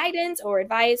give you guidance or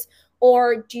advice?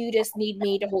 Or do you just need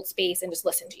me to hold space and just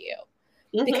listen to you?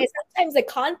 Because sometimes the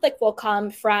conflict will come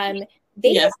from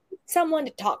they just need someone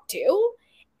to talk to,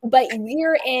 but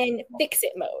you're in fix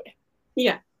it mode.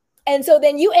 Yeah. And so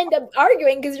then you end up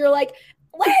arguing because you're like,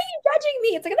 why are you judging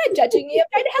me? It's like, I'm not judging you. I'm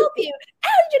trying to help you. I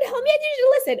don't need you to help me. I need you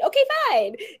to listen. Okay,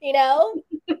 fine.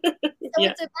 So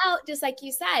it's about, just like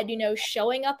you said,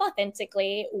 showing up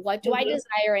authentically. What do I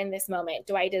desire in this moment?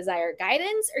 Do I desire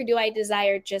guidance, or do I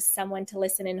desire just someone to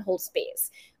listen and hold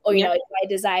space? Or, do I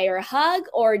desire a hug,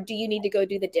 or do you need to go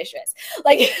do the dishes?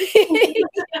 Like,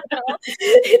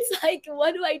 it's like,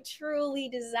 what do I truly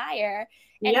desire?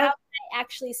 And how can I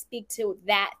actually speak to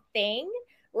that thing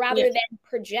rather than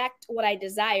project what I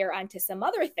desire onto some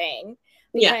other thing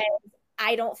because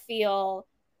I don't feel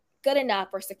good enough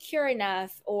or secure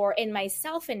enough or in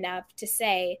myself enough to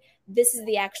say, this is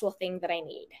the actual thing that I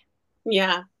need.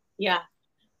 Yeah.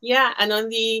 And on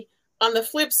the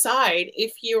flip side,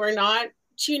 if you are not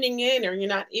tuning in or you're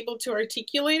not able to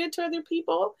articulate it to other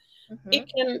people, it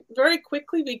can very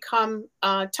quickly become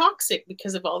toxic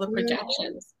because of all the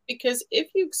projections. Because if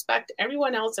you expect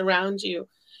everyone else around you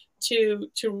to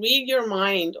read your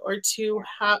mind or to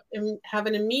have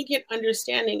an immediate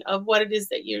understanding of what it is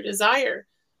that you desire,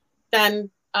 then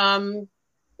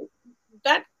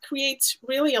that creates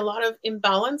really a lot of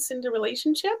imbalance in the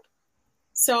relationship.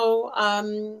 So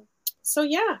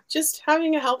just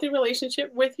having a healthy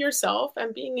relationship with yourself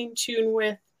and being in tune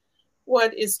with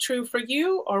what is true for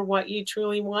you or what you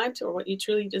truly want or what you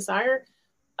truly desire,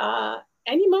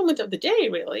 any moment of the day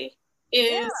really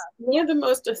is one of the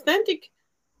most authentic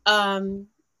and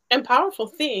powerful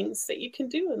things that you can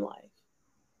do in life.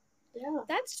 Yeah,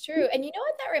 that's true. And you know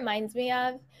what that reminds me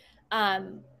of?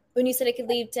 When you said it could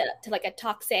lead to like a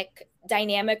toxic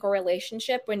dynamic or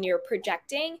relationship when you're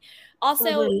projecting.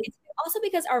 Also, it's also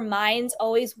because our minds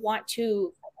always want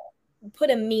to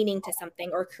put a meaning to something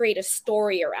or create a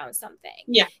story around something.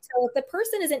 Yeah. So if the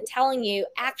person isn't telling you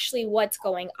actually what's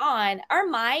going on, our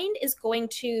mind is going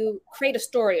to create a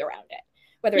story around it.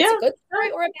 Whether it's a good story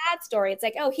or a bad story. It's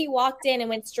like, oh, he walked in and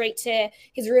went straight to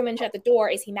his room and shut the door.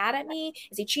 Is he mad at me?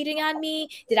 Is he cheating on me?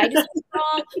 Did I do something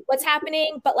wrong? What's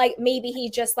happening? But like, maybe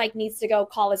he just like needs to go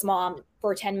call his mom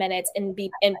for 10 minutes and be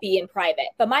in private.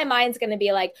 But my mind's going to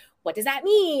be like, what does that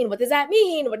mean? What does that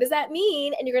mean? What does that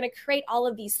mean? And you're going to create all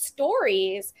of these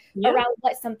stories around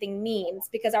what something means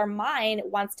because our mind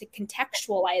wants to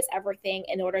contextualize everything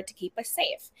in order to keep us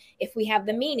safe. If we have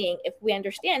the meaning, if we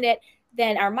understand it,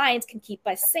 then our minds can keep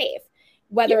us safe.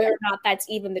 Whether or not that's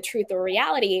even the truth or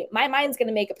reality, my mind's going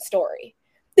to make up a story.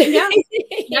 Yeah.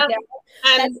 Yeah. know?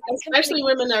 And especially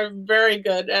women are very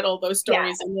good at all those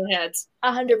stories in their heads.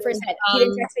 100%. He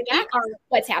didn't text me back.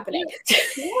 What's happening?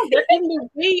 Yeah, they're in the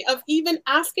way of even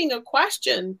asking a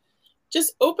question.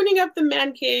 Just opening up the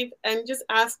man cave and just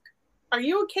ask, "Are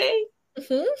you okay?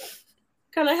 Mm-hmm.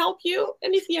 Can I help you?"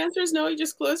 And if the answer is no, you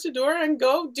just close the door and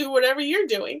go do whatever you're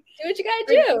doing. Do what you gotta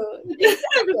do.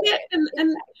 Exactly.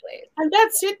 And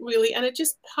that's it, really. And it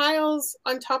just piles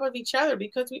on top of each other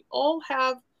because we all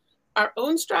have our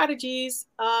own strategies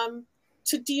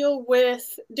to deal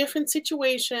with different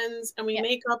situations, and we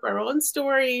make up our own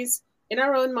stories in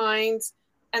our own minds,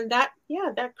 and that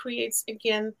creates,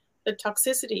 again, the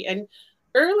toxicity. And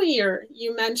earlier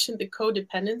you mentioned the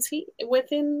codependency.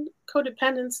 Within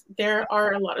codependence, there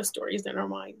are a lot of stories in our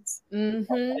minds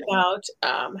about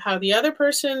how the other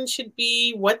person should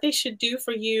be, what they should do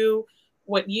for you,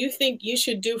 what you think you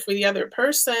should do for the other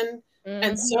person,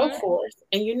 and so forth.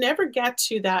 And you never get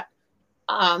to that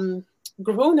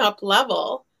grown-up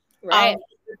level of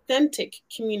authentic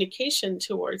communication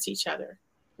towards each other.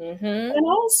 And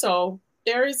also,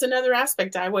 there is another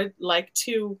aspect I would like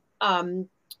to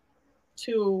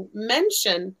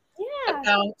mention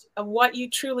about what you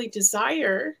truly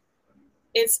desire.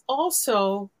 It's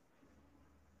also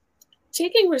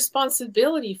taking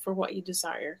responsibility for what you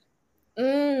desire.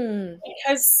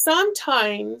 Because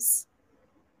sometimes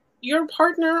your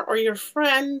partner or your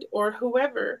friend or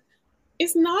whoever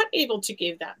is not able to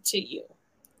give that to you.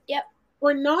 Yep.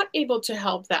 Or not able to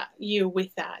help you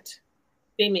with that.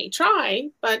 They may try,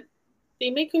 but they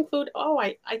may conclude, oh,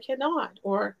 I cannot,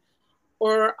 or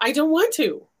I don't want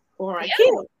to, or I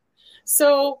can't.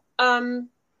 So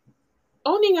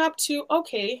owning up to,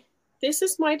 okay, this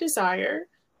is my desire,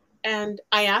 and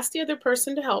I asked the other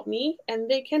person to help me, and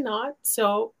they cannot,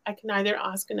 so I can either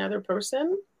ask another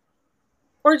person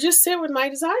or just sit with my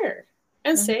desire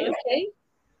and say, okay,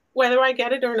 whether I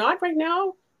get it or not right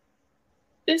now,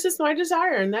 this is my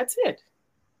desire, and that's it.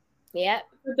 Yeah.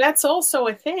 That's also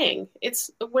a thing.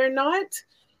 We're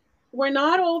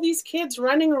not all these kids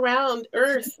running around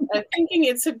Earth thinking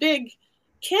it's a big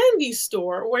candy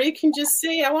store where you can just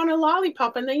say, I want a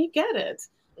lollipop, and then you get it.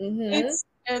 It's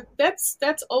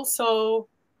that's also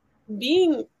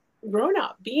being grown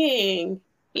up, being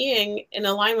in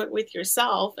alignment with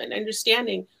yourself and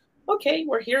understanding, okay,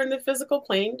 we're here in the physical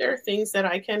plane. There are things that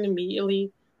I can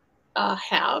immediately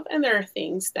have, and there are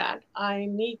things that I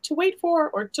need to wait for,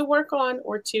 or to work on,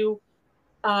 or to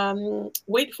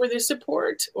wait for the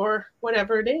support, or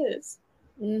whatever it is.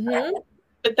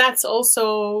 But that's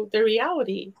also the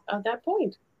reality of that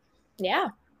point. Yeah.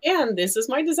 And this is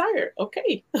my desire.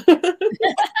 Okay.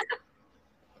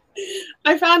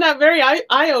 I found that very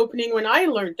eye-opening when I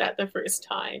learned that the first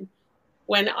time,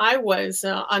 when I was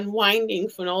unwinding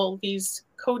from all these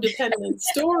codependent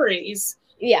stories.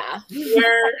 Yeah.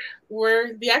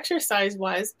 where the exercise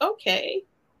was, okay,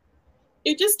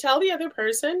 you just tell the other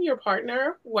person, your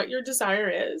partner, what your desire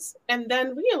is, and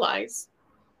then realize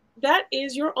that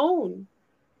is your own.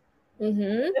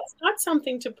 It's not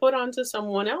something to put onto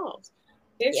someone else.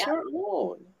 It's your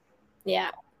own. Yeah.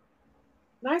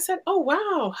 And I said, oh,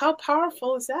 wow, how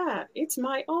powerful is that? It's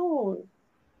my own.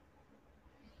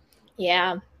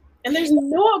 Yeah. And there's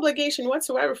no obligation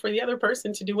whatsoever for the other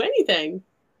person to do anything.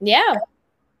 Yeah.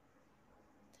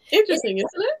 Interesting, isn't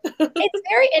it? It's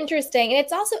very interesting. And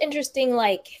it's also interesting,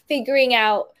 like, figuring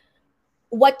out,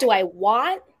 what do I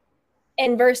want,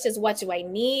 and versus what do I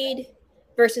need,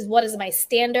 versus what is my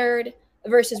standard,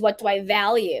 versus what do I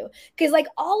value. Because, like,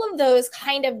 all of those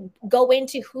kind of go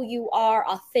into who you are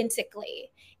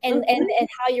authentically, and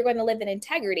how you're going to live in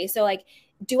integrity. So, like,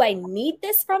 do I need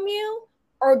this from you,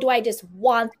 or do I just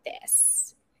want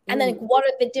this? And then what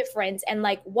are the difference? And,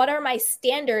 like, what are my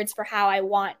standards for how I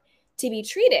want to be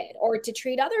treated or to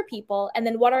treat other people? And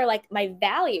then what are, like, my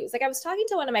values? Like, I was talking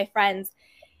to one of my friends,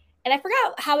 and I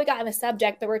forgot how we got on the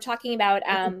subject, but we're talking about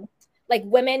like,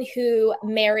 women who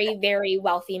marry very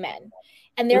wealthy men.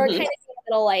 And they were kind of a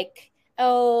little like,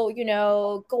 oh, you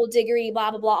know, gold diggery,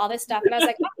 blah, blah, blah, all this stuff. And I was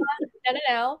like,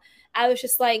 no. I was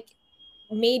just like,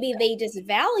 maybe they just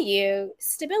value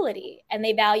stability, and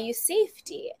they value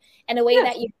safety. And a way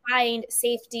that you find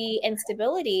safety and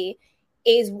stability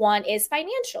is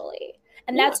financially.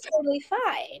 And that's totally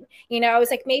fine. You know, I was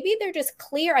like, maybe they're just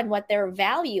clear on what their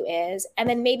value is. And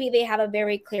then maybe they have a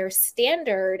very clear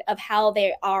standard of how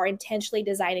they are intentionally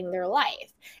designing their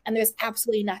life. And there's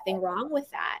absolutely nothing wrong with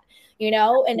that, you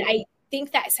know? And I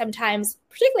think that sometimes,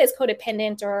 particularly as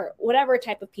codependent or whatever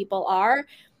type of people are,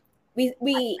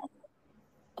 we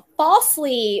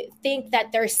falsely think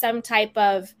that there's some type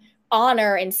of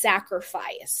honor and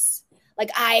sacrifice. Like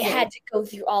I had to go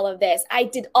through all of this. I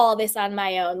did all this on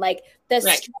my own, like the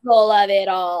Right. struggle of it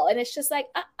all. And it's just like,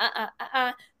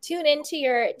 tune into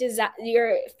your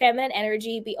your feminine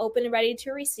energy, be open and ready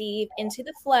to receive, into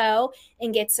the flow,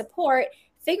 and get support.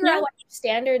 Figure out what your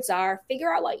standards are,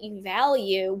 figure out what you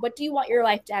value. What do you want your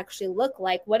life to actually look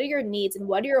like? What are your needs and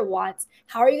what are your wants?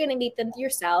 How are you going to meet them to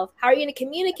yourself? How are you going to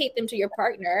communicate them to your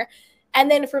partner?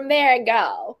 And then from there,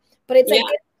 go. But it's like,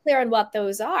 get clear on what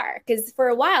those are. Because for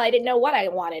a while, I didn't know what I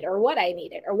wanted or what I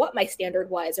needed or what my standard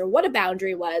was or what a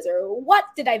boundary was or what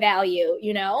did I value,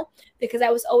 you know, because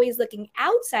I was always looking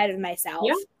outside of myself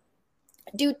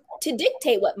to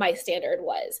dictate what my standard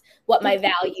was, what my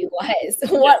value was,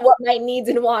 what my needs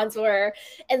and wants were,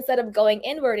 instead of going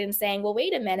inward and saying, well,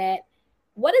 wait a minute,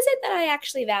 what is it that I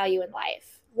actually value in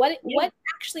life? What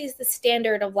actually is the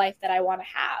standard of life that I want to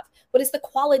have? What is the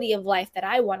quality of life that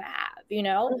I want to have? You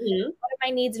know, what are my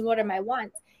needs and what are my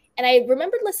wants? And I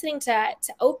remembered listening to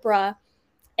Oprah,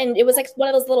 and it was like one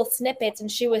of those little snippets.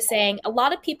 And she was saying a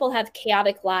lot of people have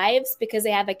chaotic lives because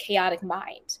they have a chaotic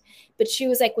mind. But she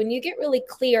was like, when you get really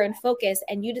clear and focused,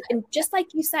 and just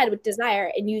like you said with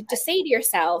desire, and you just say to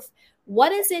yourself,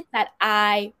 what is it that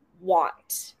I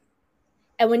want?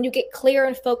 And when you get clear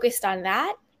and focused on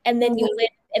that, and then you live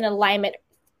in alignment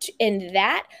in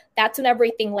that, that's when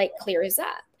everything like clears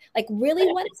up. Like,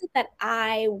 really, what is it that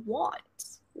I want?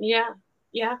 Yeah.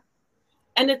 Yeah.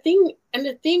 And the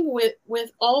thing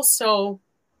with also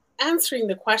answering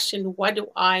the question, what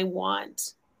do I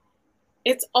want?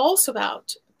 It's also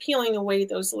about peeling away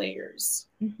those layers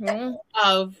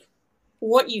of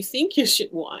what you think you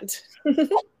should want. And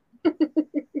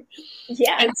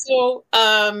so,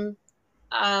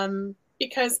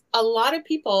 because a lot of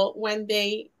people, when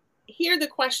they hear the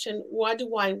question, what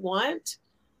do I want?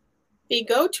 They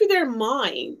go to their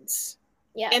minds.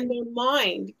 And their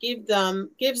mind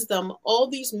gives them all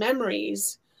these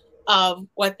memories of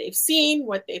what they've seen,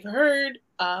 what they've heard,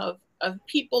 of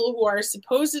people who are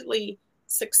supposedly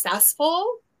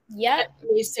successful.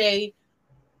 They say,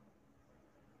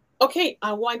 okay,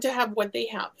 I want to have what they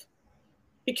have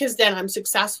because then I'm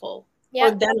successful,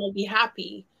 or then I'll be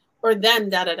happy, or then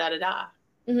da da da da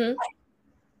da.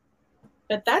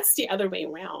 But that's the other way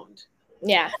around.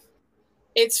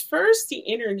 It's first the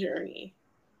inner journey.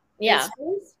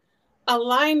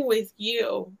 Align with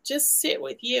you. Just sit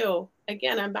with you.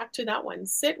 Again, I'm back to that one.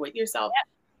 Sit with yourself.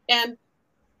 And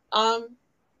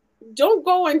don't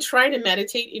go and try to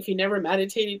meditate if you never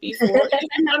meditated before.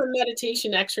 It's not a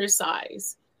meditation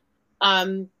exercise.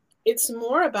 It's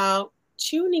more about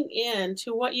tuning in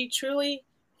to what you truly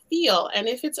feel. And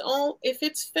if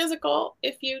it's physical,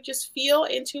 if you just feel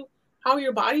into how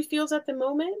your body feels at the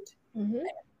moment,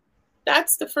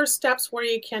 that's the first steps where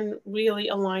you can really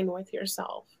align with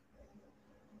yourself.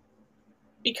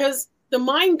 Because the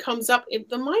mind comes up,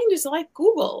 the mind is like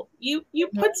Google. You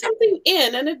put something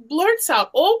in and it blurts out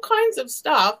all kinds of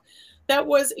stuff that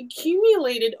was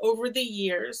accumulated over the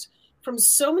years from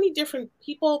so many different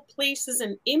people, places,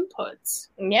 and inputs.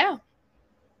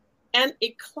 And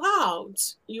it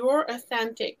clouds your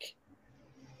authentic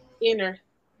inner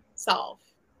self.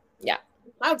 It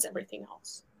clouds everything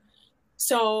else.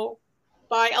 So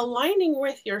by aligning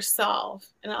with yourself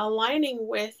and aligning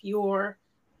with your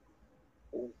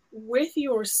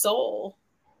soul,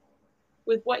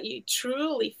 with what you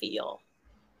truly feel,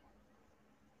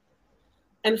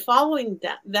 and following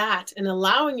that and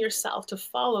allowing yourself to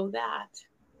follow that,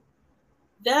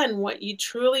 then what you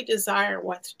truly desire,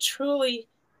 what truly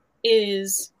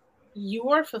is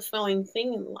your fulfilling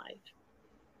thing in life,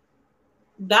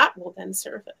 that will then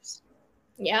surface.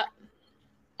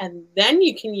 And then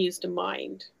you can use the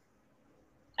mind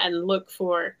and look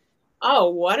for,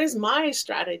 what is my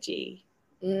strategy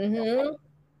to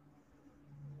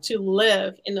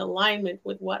live in alignment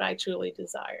with what I truly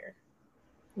desire?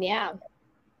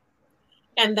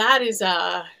 And that is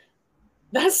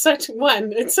it's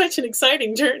such an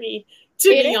exciting journey to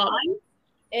be on.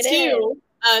 It's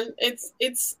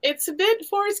a bit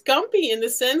Forrest Gumpy in the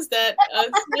sense that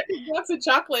it's like a box of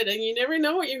chocolate and you never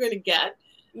know what you're going to get.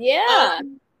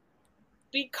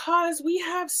 Because we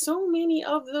have so many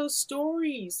of those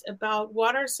stories about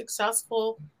what our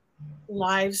successful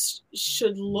lives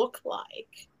should look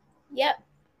like.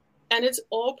 And it's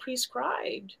all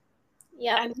prescribed.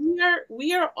 And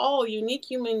we are all unique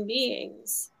human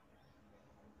beings.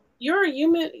 You're a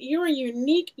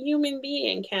unique human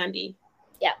being, Candy.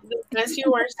 As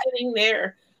you are sitting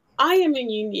there, I am a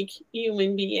unique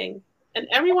human being. And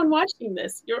everyone watching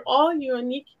this, you're all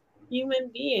unique human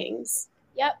beings.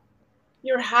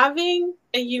 You're having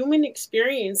a human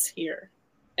experience here,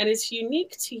 and it's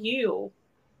unique to you.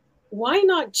 Why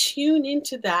not tune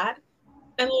into that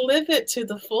and live it to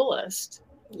the fullest.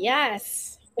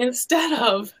 Yes. Instead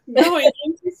of going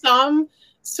into some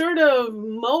sort of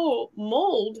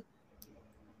mold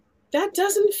that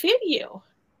doesn't fit you.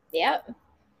 Yep.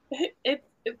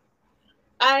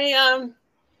 I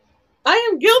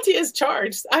am guilty as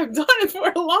charged. I've done it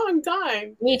for a long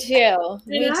time. Me too.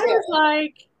 And I was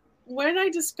like, when I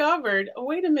discovered, oh,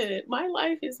 wait a minute, my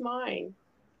life is mine.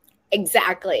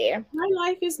 Exactly. My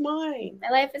life is mine. My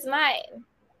life is mine.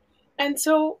 And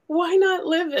so why not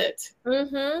live it?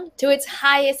 Mm-hmm. To its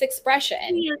highest expression.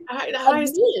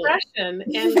 Highest expression.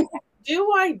 And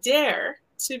do I dare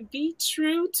to be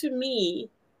true to me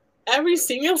every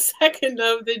single second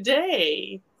of the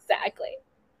day? Exactly.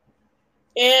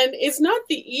 And it's not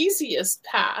the easiest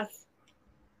path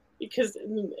because,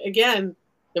 again,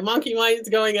 the monkey mind is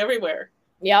going everywhere.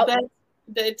 Yep.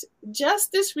 That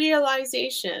just this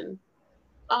realization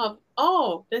of,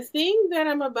 oh, the thing that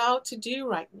I'm about to do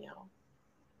right now,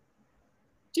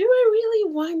 do I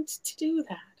really want to do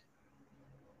that?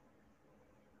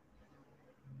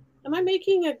 Am I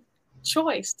making a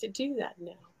choice to do that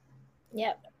now?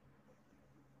 Yep.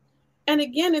 And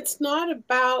again, it's not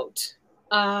about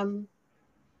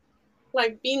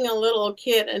like being a little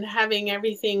kid and having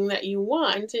everything that you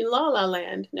want in La La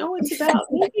Land. No, it's about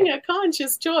making a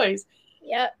conscious choice.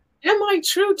 Yep. Am I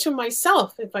true to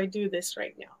myself if I do this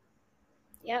right now?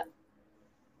 Yep.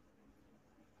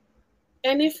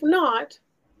 And if not,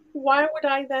 why would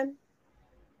I then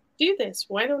do this?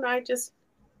 Why don't I just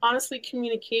honestly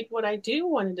communicate what I do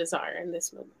want to desire in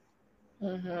this moment?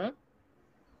 Mm-hmm.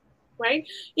 Right?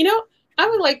 You know, I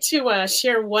would like to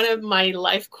share one of my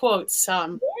life quotes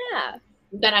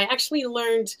that I actually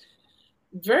learned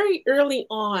very early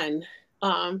on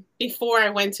before I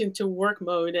went into work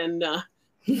mode and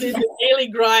did the daily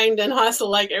grind and hustle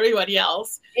like everybody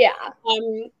else. Yeah.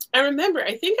 I remember,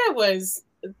 I think I was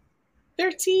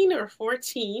 13 or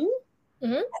 14.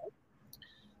 Mm-hmm.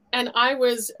 And I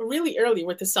was really early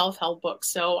with the self-help books.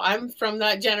 So I'm from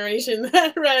that generation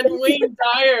that read Wayne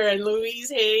Dyer and Louise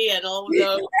Hay and all of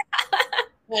those.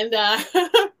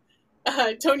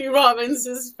 And Tony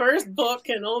Robbins' first book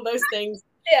and all those things.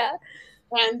 Yeah.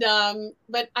 And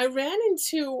but I ran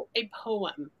into a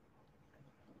poem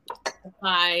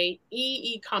by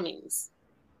E.E. Cummings.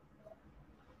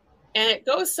 And it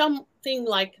goes something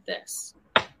like this.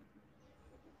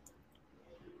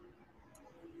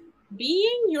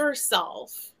 Being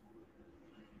yourself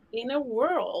in a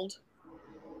world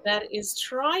that is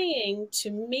trying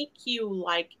to make you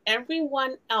like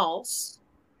everyone else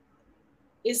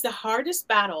is the hardest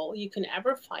battle you can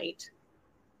ever fight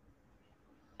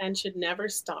and should never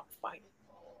stop fighting.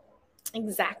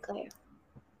 Exactly.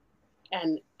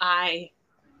 And I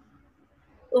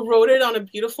wrote it on a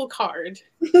beautiful card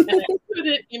and I put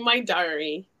it in my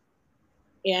diary,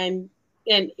 and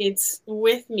it's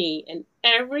with me. And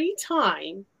every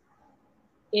time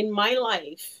in my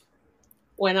life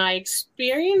when I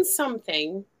experience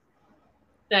something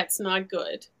that's not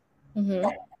good Mm-hmm.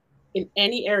 in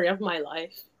any area of my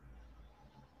life,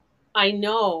 I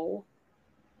know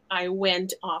I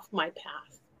went off my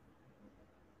path.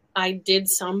 I did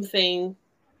something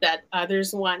that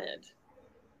others wanted.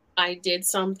 I did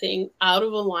something out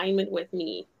of alignment with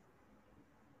me.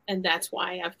 And that's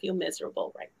why I feel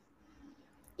miserable right now.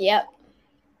 Yep.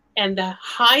 And the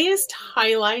highest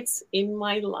highlights in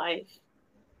my life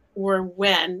were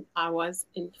when I was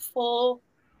in full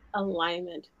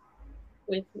alignment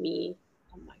with me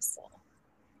and myself.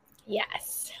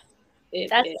 Yes.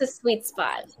 That's the sweet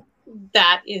spot.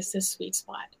 That is the sweet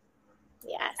spot.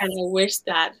 Yes. And I wish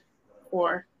that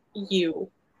for you,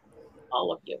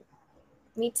 all of you.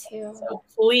 Me too. So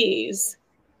please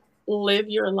live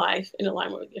your life in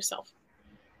alignment with yourself.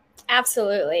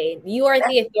 Absolutely. You are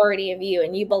the authority of you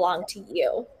and you belong to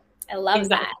you. I love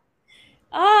that.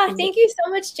 Oh, thank you so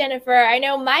much, Jennifer. I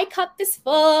know my cup is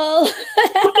full. It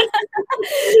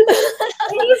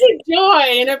was a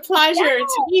joy and a pleasure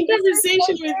to be in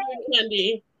conversation with you,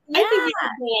 Candy. Yeah. I think we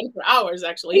could go on for hours,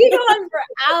 actually. We could go on for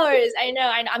hours. I know.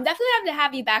 I'm definitely going to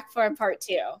have you back for a part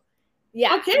 2.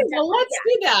 Yeah. Okay, well, let's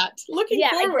do that. Looking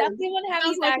forward. I definitely want to have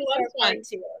you back for a part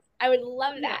 2. I would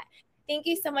love that. Thank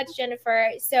you so much, Jennifer.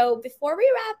 So before we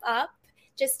wrap up,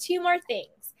 just 2 more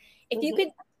things. If you could,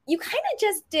 you kind of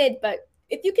just did, but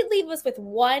if you could leave us with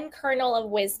one kernel of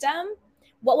wisdom,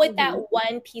 what would that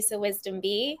one piece of wisdom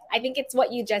be? I think it's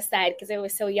what you just said because it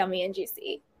was so yummy and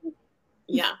juicy.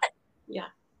 Yeah.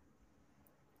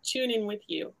 Tune in with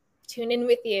you. Tune in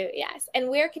with you, yes. And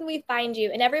where can we find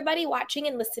you? And everybody watching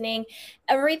and listening,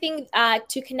 everything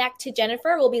to connect to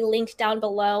Jennifer will be linked down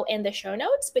below in the show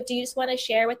notes. But do you just want to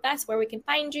share with us where we can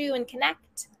find you and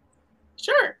connect?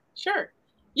 Sure.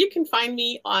 you can find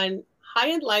me on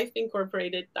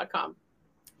highendlifeincorporated.com.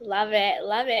 Love it.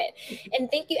 Love it. And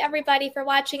thank you everybody for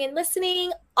watching and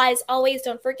listening. As always,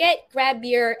 don't forget, grab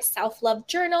your self-love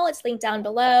journal. It's linked down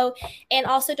below. And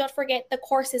also don't forget the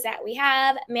courses that we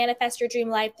have: Manifest Your Dream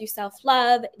Life Through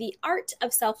Self-Love, the Art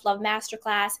of Self-Love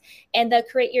Masterclass, and the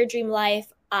Create Your Dream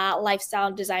Life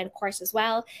lifestyle design course as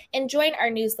well. And join our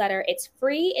newsletter. It's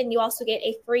free, and you also get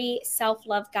a free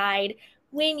self-love guide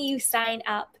when you sign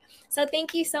up. So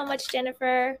thank you so much,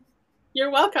 Jennifer. You're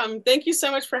welcome. Thank you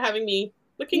so much for having me.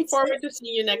 Looking forward to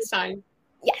seeing you next time.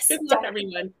 Yes. Good luck,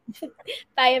 everyone.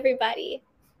 Bye, everybody.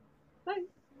 Bye.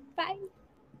 Bye.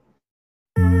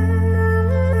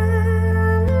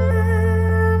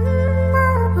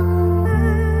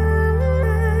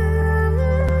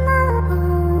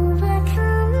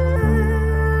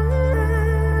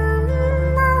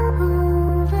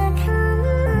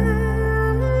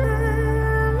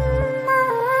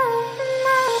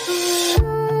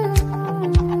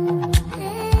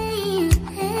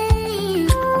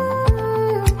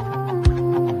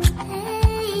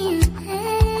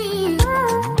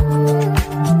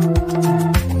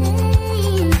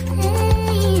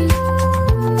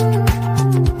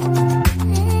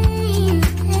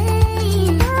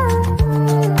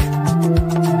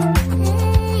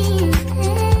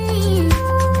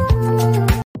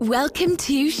 Welcome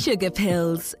to Sugar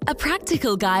Pills, a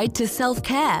practical guide to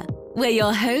self-care, where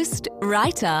your host,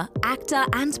 writer, actor,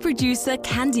 and producer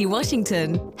Candy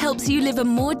Washington helps you live a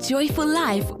more joyful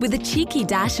life with a cheeky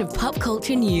dash of pop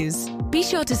culture news. Be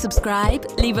sure to subscribe,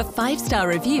 leave a 5-star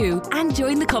review, and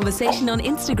join the conversation on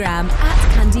Instagram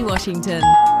 @Candy Washington.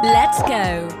 Let's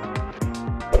go!